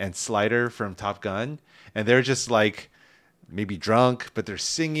Wolfman and Slider from Top Gun, and they're just like maybe drunk, but they're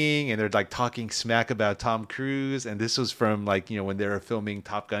singing and they're like talking smack about Tom Cruise. And this was from like, you know, when they were filming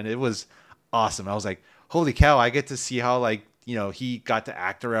Top Gun. It was awesome. I was like, holy cow, I get to see how like, you know, he got to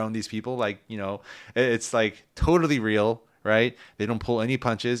act around these people. Like, you know, it's like totally real, right? They don't pull any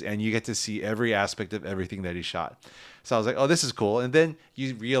punches, and you get to see every aspect of everything that he shot. So I was like, oh, this is cool. And then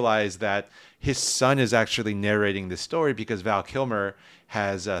you realize that his son is actually narrating this story because Val Kilmer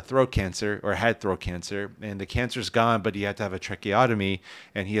has throat cancer, or had throat cancer, and the cancer's gone, but he had to have a tracheotomy,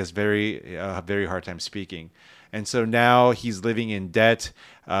 and he has very hard time speaking. And so now he's living in debt.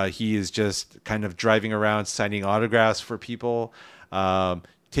 He is just kind of driving around signing autographs for people,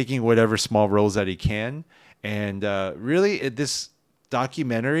 taking whatever small roles that he can. And really, this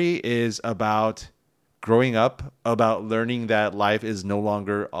documentary is about growing up, about learning that life is no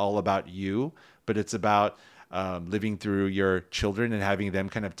longer all about you, but it's about living through your children and having them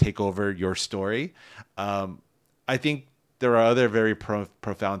kind of take over your story. I think there are other very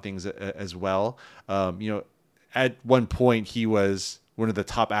profound things as well. You know, at one point he was one of the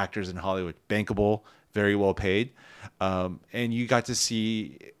top actors in Hollywood, bankable, very well paid. And you got to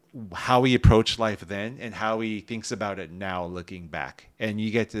see how he approached life then and how he thinks about it now looking back. And you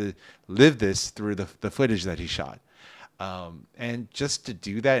get to live this through the footage that he shot. And just to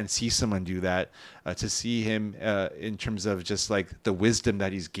do that and see someone do that, to see him in terms of just like the wisdom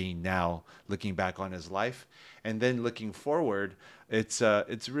that he's gained now, looking back on his life, and then looking forward, it's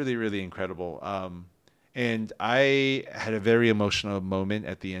really, really incredible. And I had a very emotional moment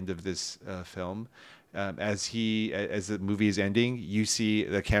at the end of this film. As the movie is ending, you see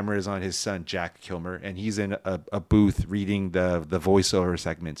the camera is on his son, Jack Kilmer, and he's in a booth reading the voiceover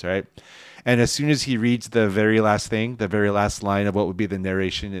segments, right? And as soon as he reads the very last thing, the very last line of what would be the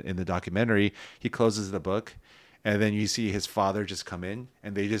narration in the documentary, he closes the book And then you see his father just come in,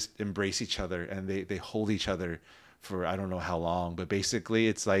 and they just embrace each other, and they hold each other for I don't know how long. But basically,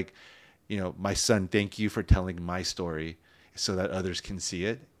 it's like, my son, thank you for telling my story so that others can see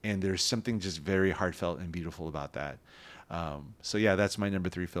it. And there's something just very heartfelt and beautiful about that. So yeah, that's my number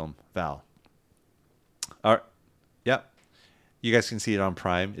 3 film, Val. All right. Yep. You guys can see it on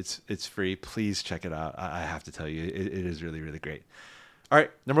Prime. It's free. Please check it out. I have to tell you, it is really, really great. All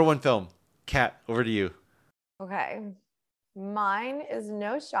right. Number 1 film. Kat, over to you. Okay. Mine is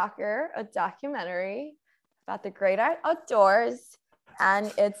no shocker, a documentary about the great outdoors,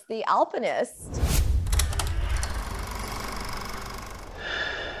 and it's The Alpinist.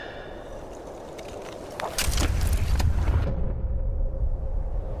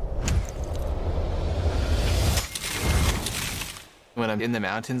 When I'm in the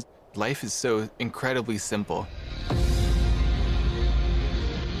mountains, life is so incredibly simple.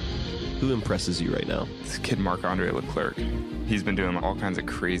 Who impresses you right now? This kid, Marc-Andre Leclerc. He's been doing all kinds of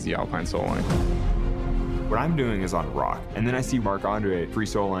crazy alpine soloing. What I'm doing is on rock, and then I see Marc-Andre free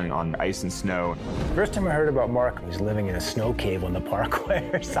soloing on ice and snow. First time I heard about Marc, he was living in a snow cave on the Parkway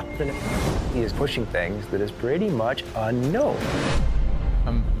or something. He is pushing things that is pretty much unknown.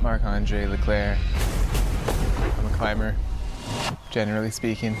 I'm Marc-Andre Leclerc. I'm a climber, generally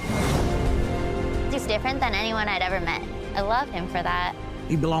speaking. He's different than anyone I'd ever met. I love him for that.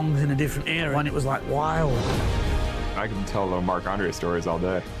 He belongs in a different era when it was like wild. I can tell little Marc-Andre stories all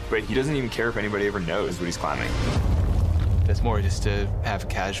day, but he doesn't even care if anybody ever knows what he's climbing. It's more just to have a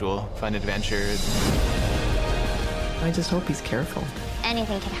casual, fun adventure. I just hope he's careful.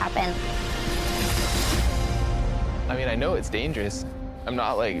 Anything could happen. I mean, I know it's dangerous. I'm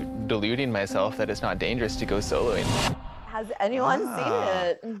not like deluding myself that it's not dangerous to go soloing. Has anyone seen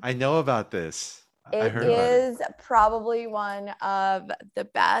it? I know about this. I It heard about is probably one of the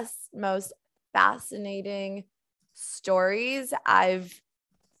best, most fascinating stories I've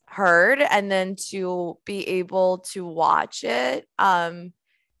heard, and then to be able to watch it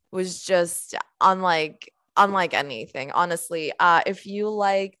was just unlike anything, honestly. If you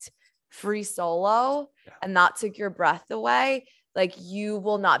liked free solo and that took your breath away, like, you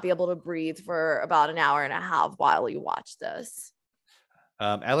will not be able to breathe for about an hour and a half while you watch this.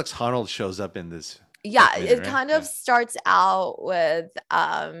 Alex Honnold shows up in this. Yeah, it right? kind of starts out with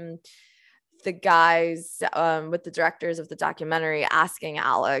the guys, with the directors of the documentary asking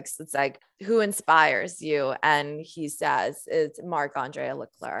Alex, it's like, who inspires you? And he says it's Marc-Andre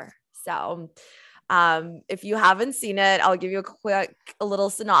Leclerc. So if you haven't seen it, I'll give you a little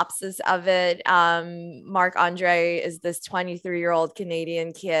synopsis of it. Marc-Andre is this 23-year-old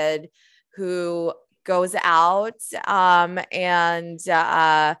Canadian kid who goes out and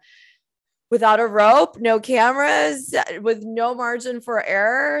without a rope, no cameras, with no margin for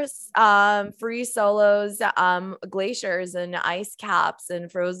error, free solos, glaciers and ice caps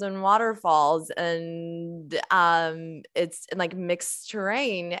and frozen waterfalls, and it's in like mixed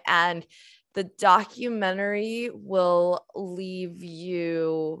terrain. And the documentary will leave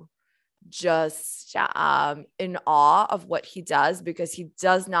you just in awe of what he does, because he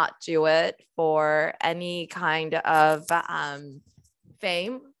does not do it for any kind of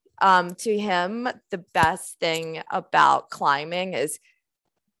fame. To him, the best thing about climbing is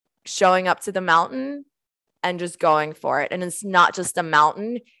showing up to the mountain and just going for it. And it's not just a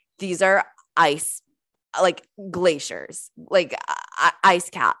mountain. These are ice, like glaciers, like ice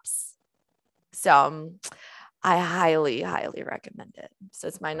caps. So I highly, highly recommend it. So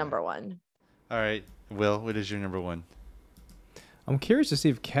it's my number 1. All right. Will, what is your number 1? I'm curious to see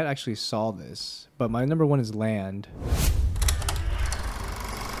if Kat actually saw this, but my number 1 is Land.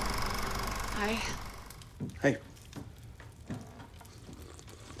 Hi. Hey.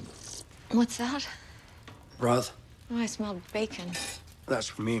 What's that? Broth, Oh, I smelled bacon. that's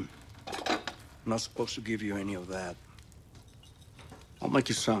for me. I'm not supposed to give you any of that. I'll make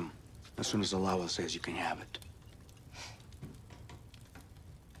you some as soon as Alawa says you can have it.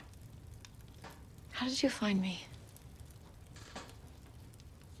 How did you find me?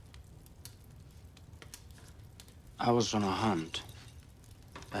 I was on a hunt,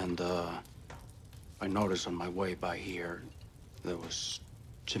 and I noticed on my way by here there was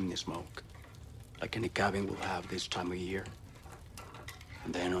chimney smoke, like any cabin will have this time of year.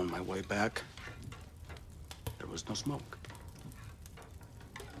 And then on my way back, there was no smoke.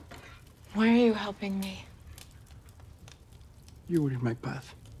 Why are you helping me? You were in my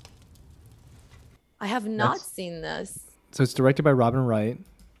path. I have not seen this. So it's directed by Robin Wright,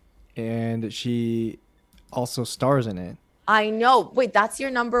 and she also stars in it. I know. Wait, that's your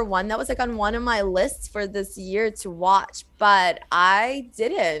number one? That was like on one of my lists for this year to watch, but I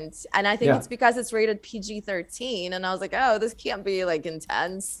didn't. And I think it's because it's rated PG-13. And I was like, oh, this can't be like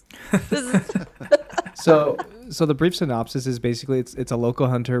intense. This is So the brief synopsis is basically it's a local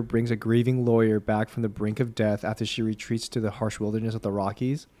hunter brings a grieving lawyer back from the brink of death after she retreats to the harsh wilderness of the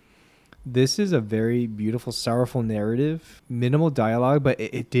Rockies. This is a very beautiful, sorrowful narrative. Minimal dialogue, but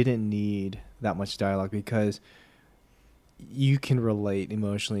it didn't need that much dialogue because you can relate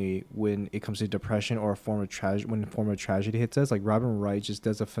emotionally when it comes to depression or a form of tragedy hits us. Like Robin Wright just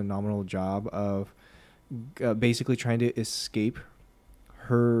does a phenomenal job of basically trying to escape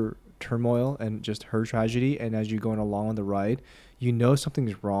her turmoil and just her tragedy. And as you're going along on the ride, you know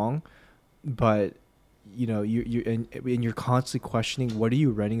something's wrong, but you know and you're constantly questioning, what are you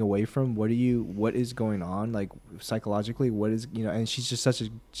running away from? What is going on, like psychologically? What is, you know? And she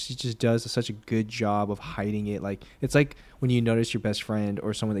just does such a good job of hiding it. Like it's like when you notice your best friend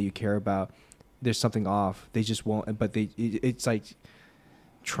or someone that you care about, there's something off, they just won't, but it's like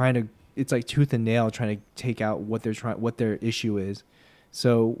tooth and nail trying to take out what their issue is.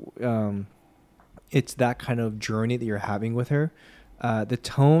 So it's that kind of journey that you're having with her. The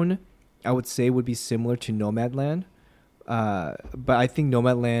tone, I would say, would be similar to Nomadland, but I think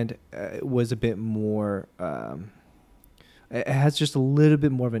Nomadland was a bit more. It has just a little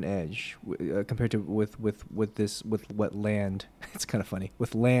bit more of an edge compared to with what Land. It's kind of funny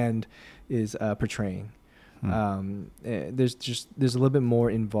with Land is portraying. There's a little bit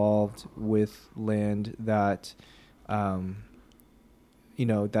more involved with Land that, you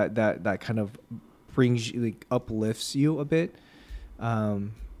know, that kind of brings you, like, uplifts you a bit.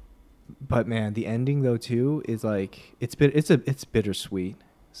 But man, the ending though too is like it's bittersweet.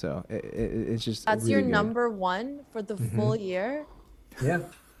 So it's just that's really your good. number one for the full year. Yeah.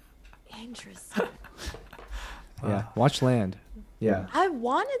 Interesting. Yeah. Watch Land. Yeah. I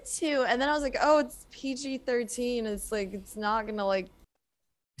wanted to, and then I was like, oh, it's PG-13. It's like it's not gonna like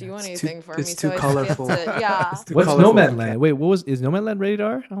do anything for me. It's too so colorful. Yeah. What's Nomadland? Wait, is Nomadland rated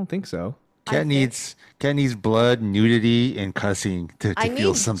R? I don't think so. Cat needs blood, nudity, and cussing to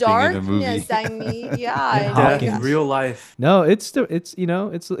feel something in a movie. I need, yeah. Death in real life. No, it's you know,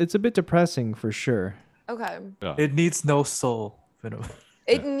 it's a bit depressing for sure. Okay. It needs no soul.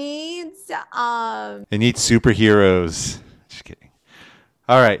 It needs It needs superheroes. Just kidding.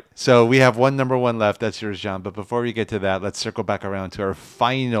 All right, so we have one number one left. That's yours, John. But before we get to that, let's circle back around to our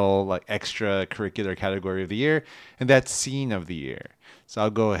final extracurricular category of the year, and that's scene of the year. So I'll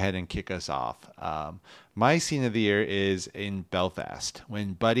go ahead and kick us off. My scene of the year is in Belfast,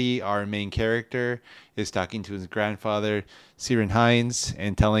 when Buddy, our main character, is talking to his grandfather, Ciarán Hinds,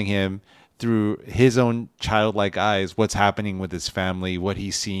 and telling him through his own childlike eyes what's happening with his family, what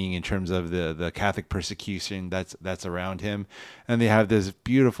he's seeing in terms of the Catholic persecution that's around him. And they have this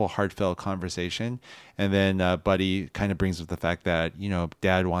beautiful, heartfelt conversation. And then Buddy kind of brings up the fact that, you know,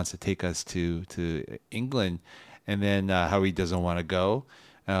 Dad wants to take us to England, and then how he doesn't want to go.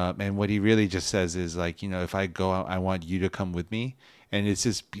 And what he really just says is like, you know, if I go, I want you to come with me. And it's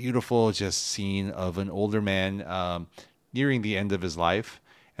this beautiful just scene of an older man nearing the end of his life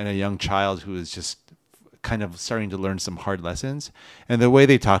and a young child who is just kind of starting to learn some hard lessons. And the way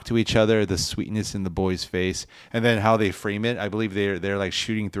they talk to each other, the sweetness in the boy's face, and then how they frame it. I believe they're like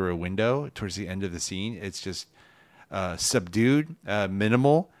shooting through a window towards the end of the scene. It's just subdued,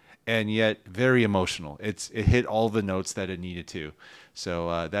 minimal, and yet very emotional. It hit all the notes that it needed to.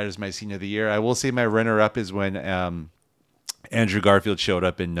 So that is my scene of the year. I will say my runner-up is when Andrew Garfield showed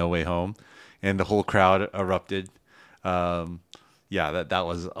up in No Way Home, and the whole crowd erupted. Yeah, that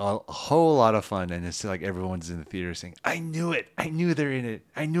was a whole lot of fun, and it's like everyone's in the theater saying, "I knew it! I knew they're in it!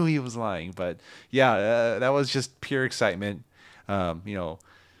 I knew he was lying." But yeah, that was just pure excitement.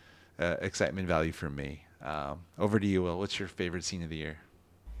 Excitement value for me. Over to you, Will. What's your favorite scene of the year?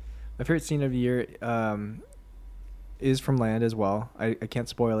 My favorite scene of the year is from Land as well. I can't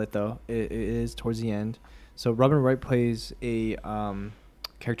spoil it though. It is towards the end. So Robin Wright plays a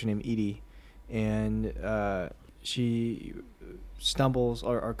character named Edie, and she stumbles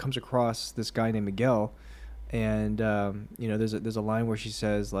or comes across this guy named Miguel, and there's a line where she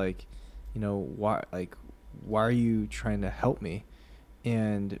says like, why are you trying to help me?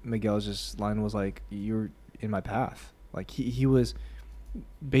 And Miguel's line was like, you're in my path. Like he was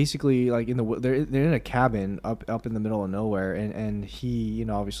basically like they're in a cabin up in the middle of nowhere, and he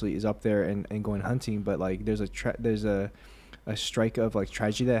obviously is up there and going hunting, but like there's a strike of like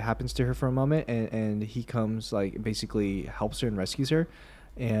tragedy that happens to her for a moment, and he comes like basically helps her and rescues her,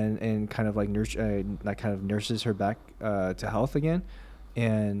 and kind of like nurses her back to health again,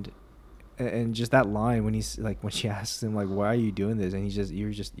 and and just that line when he's like, when she asks him like, why are you doing this, and he's just,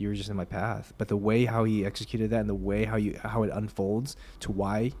 you're just in my path. But the way how he executed that, and the way how it unfolds to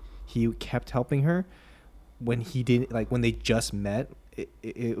why he kept helping her when he didn't, like when they just met,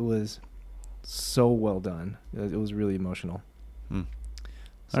 it was so well done. It was really emotional.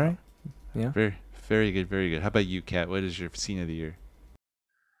 So, All right. Yeah. Very, very good. Very good. How about you, Kat? What is your scene of the year?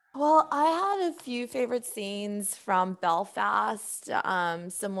 Well, I had a few favorite scenes from Belfast,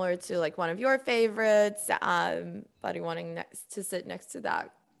 similar to like one of your favorites, Buddy wanting to sit next to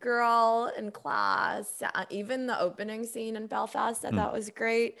that girl in class. Even the opening scene in Belfast, I thought was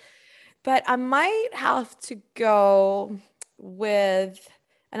great. But I might have to go with,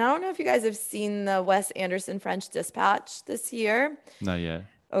 and I don't know if you guys have seen the Wes Anderson French Dispatch this year. Not yet.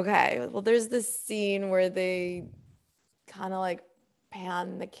 Okay, well, there's this scene where they kind of like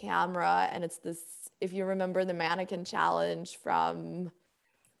pan the camera, and it's this, if you remember the mannequin challenge from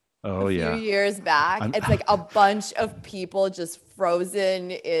a few years back, it's like a bunch of people just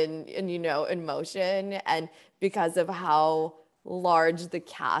frozen in in motion, and because of how large the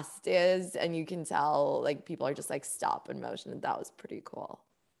cast is, and you can tell like people are just like stop in motion, and that was pretty cool.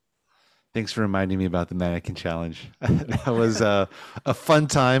 Thanks for reminding me about the mannequin challenge. That was a fun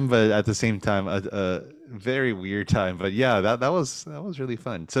time, but at the same time, a very weird time. But yeah, that was really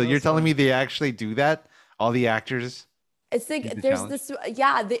fun. So you're telling me they actually do that? All the actors? It's like there's this,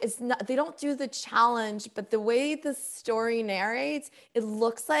 it's not, they don't do the challenge, but the way the story narrates, it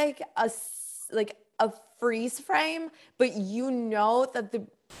looks like a freeze frame, but you know that the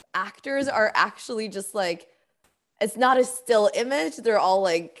actors are actually just like, it's not a still image. They're all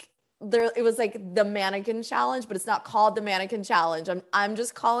like, it was like the mannequin challenge, but it's not called the mannequin challenge. I'm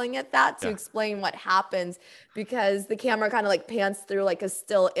just calling it that to explain what happens, because the camera kind of like pans through like a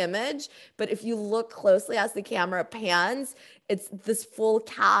still image. But if you look closely as the camera pans, it's this full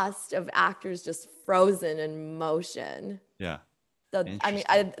cast of actors just frozen in motion. Yeah. So I mean,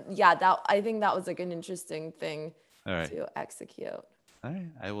 I think that was like an interesting thing to execute. All right,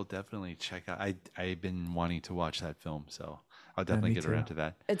 I will definitely check out. I've been wanting to watch that film, so I'll definitely get around to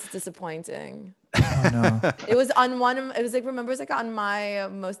that. It's disappointing. Oh, no. It was on it was like on my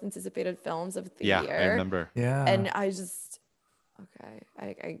most anticipated films of the year. Yeah, I remember. Yeah. And I just,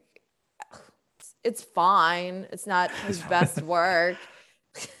 I it's fine. It's not his best work.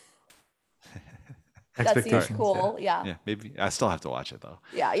 That seems cool. Yeah. Yeah, maybe I still have to watch it though.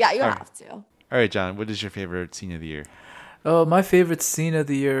 Yeah, you have to. All right, John, what is your favorite scene of the year? Oh, my favorite scene of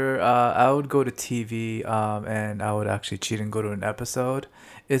the year, I would go to TV, and I would actually cheat and go to an episode.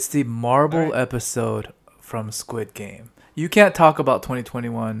 It's the marble episode from Squid Game. You can't talk about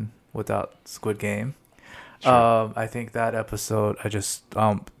 2021 without Squid Game. Sure. I think that episode,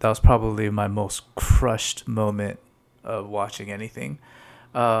 that was probably my most crushed moment of watching anything.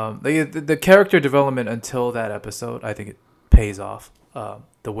 The character development until that episode, I think it pays off.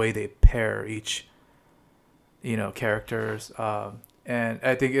 The way they pair each characters, and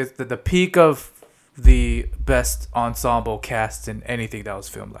I think it's the peak of the best ensemble cast in anything that was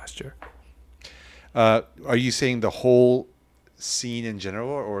filmed last year. Are you saying the whole scene in general,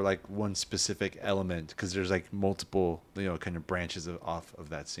 or like one specific element? Because there's like multiple kind of branches off of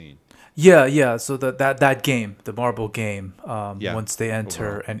that scene. Yeah. So that game, the marble game, once they enter,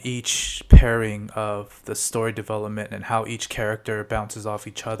 overall, and each pairing of the story development and how each character bounces off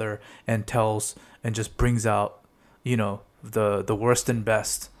each other and tells and just brings out, the worst and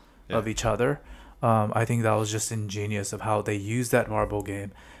best of each other. I think that was just ingenious of how they used that marble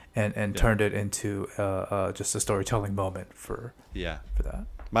game and turned it into just a storytelling moment for that.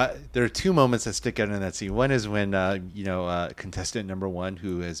 There are two moments that stick out in that scene. One is when contestant number one,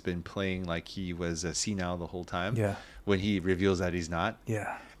 who has been playing like he was senile the whole time, when he reveals that he's not,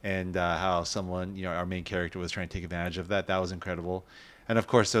 and how someone, our main character, was trying to take advantage of that. That was incredible. And of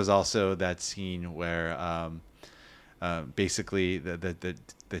course, there's also that scene where basically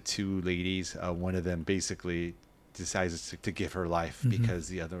the two ladies, one of them basically decides to give her life because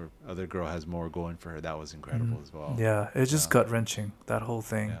the other girl has more going for her. That was incredible as well. Yeah, it's just gut-wrenching, that whole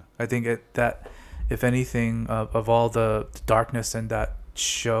thing. Yeah. I think that if anything, of all the darkness in that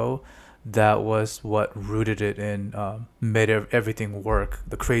show, that was what rooted it in, made everything work,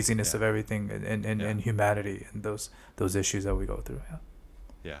 the craziness of everything and humanity and those issues that we go through.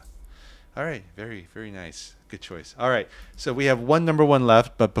 Yeah. All right. Very, very nice. Good choice. All right. So we have one number one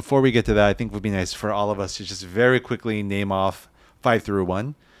left, but before we get to that, I think it would be nice for all of us to just very quickly name off 5 through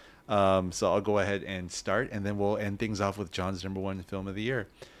 1. So I'll go ahead and start, and then we'll end things off with John's number 1 film of the year.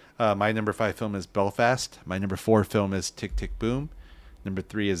 My number 5 film is Belfast. My number 4 film is Tick, Tick, Boom. Number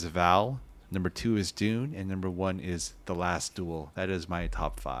 3 is Val. Number 2 is Dune, and number 1 is The Last Duel. That is my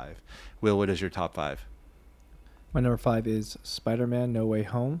top 5. Will, what is your top 5? My number 5 is Spider-Man: No Way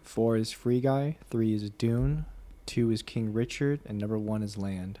Home. 4 is Free Guy. 3 is Dune. 2 is King Richard, and number 1 is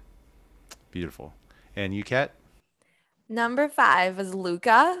Land. Beautiful. And you, Kat? Number 5 is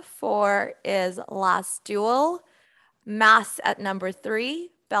Luca. 4 is Last Duel. Mass at number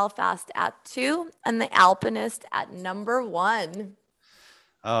 3. Belfast at 2. And The Alpinist at number 1.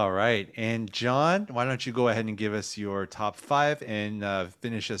 All right. And John, why don't you go ahead and give us your top 5 and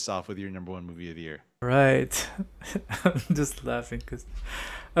finish us off with your number 1 movie of the year? Right. I'm just laughing because...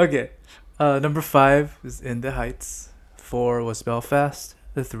 Okay. Number 5 is In the Heights. 4 was Belfast.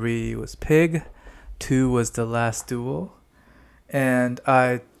 3 was Pig. 2 was The Last Duel. And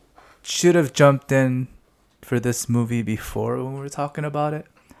I should have jumped in for this movie before when we were talking about it.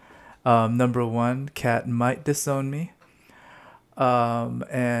 Number 1, Kat might disown me.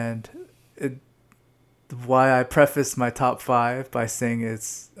 And why I preface my top 5 by saying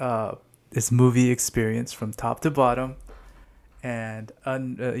it's movie experience from top to bottom. And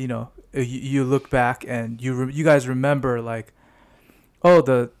you know, you look back and you guys remember like, oh,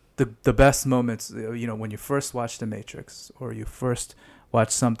 the best moments, you know, when you first watched The Matrix or you first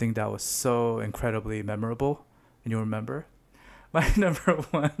watched something that was so incredibly memorable, and you remember. My number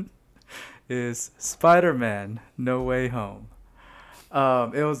 1 is Spider-Man: No Way Home.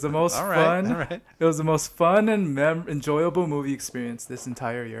 It was the most fun. Right. It was the most fun and enjoyable movie experience this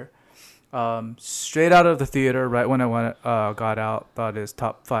entire year. Straight out of the theater, right when I got out, thought it was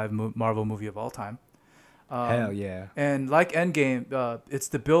top 5 Marvel movie of all time. Hell yeah! And like Endgame, it's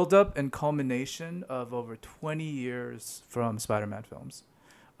the build-up and culmination of over 20 years from Spider-Man films.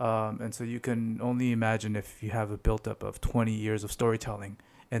 And so you can only imagine if you have a build-up of 20 years of storytelling,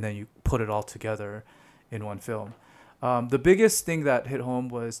 and then you put it all together in one film. The biggest thing that hit home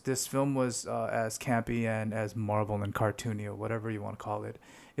was this film was as campy and as Marvel and cartoony or whatever you want to call it.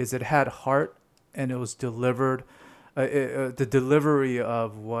 Is it had heart and it was delivered, the delivery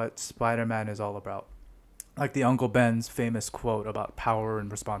of what Spider-Man is all about. Like the Uncle Ben's famous quote about power and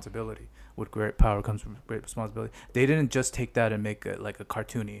responsibility. With great power comes great responsibility. They didn't just take that and make it like a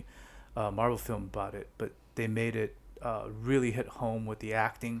cartoony Marvel film about it, but they made it really hit home with the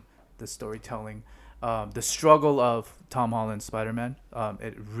acting, the storytelling, the struggle of Tom Holland's Spider-Man.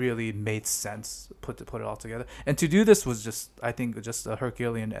 It really made sense to put it all together. And to do this was just, I think, just a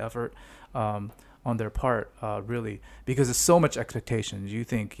Herculean effort on their part, really, because there's so much expectations. You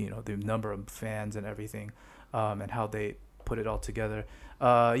think, you know, the number of fans and everything, and how they put it all together.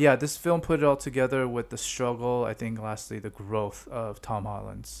 Yeah, this film put it all together with the struggle, I think, lastly, the growth of Tom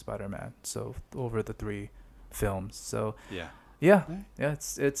Holland's Spider-Man. So over the 3 films. So yeah,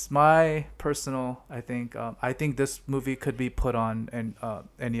 it's my personal, I think this movie could be put on in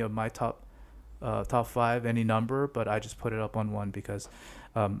any of my top 5, any number, but I just put it up on 1 because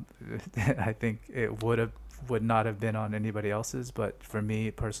I think it would not have been on anybody else's. But for me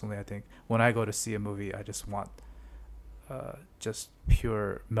personally, I think when I go to see a movie, I just want just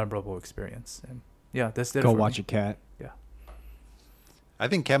pure memorable experience. And yeah, this did go it for watch me. a Cat. Yeah, I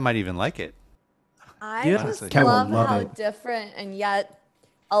think Kat might even like it. I just Kat will love love how it. different and yet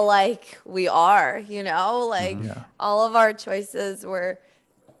alike we are, you know? Like all of our choices were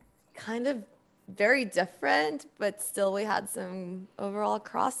kind of very different, but still we had some overall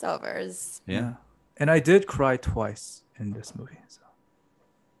crossovers. Yeah. And I did cry twice in this movie. So.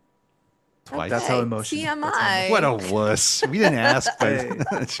 Twice? That's how emotional. TMI. What a wuss. We didn't ask, but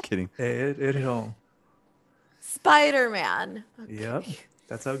just kidding. Hey, it hit home. Spider-Man. Okay. Yep.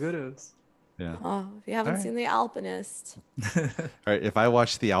 That's how good it is. Yeah. Oh, if you haven't seen The Alpinist. All right. If I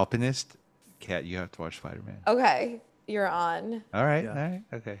watch The Alpinist, Kat, you have to watch Spider-Man. Okay, you're on. All right. All right.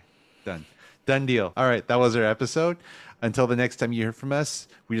 Okay. Done deal. All right. That was our episode. Until the next time you hear from us,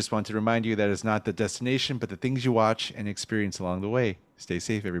 we just want to remind you that it's not the destination, but the things you watch and experience along the way. Stay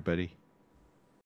safe, everybody.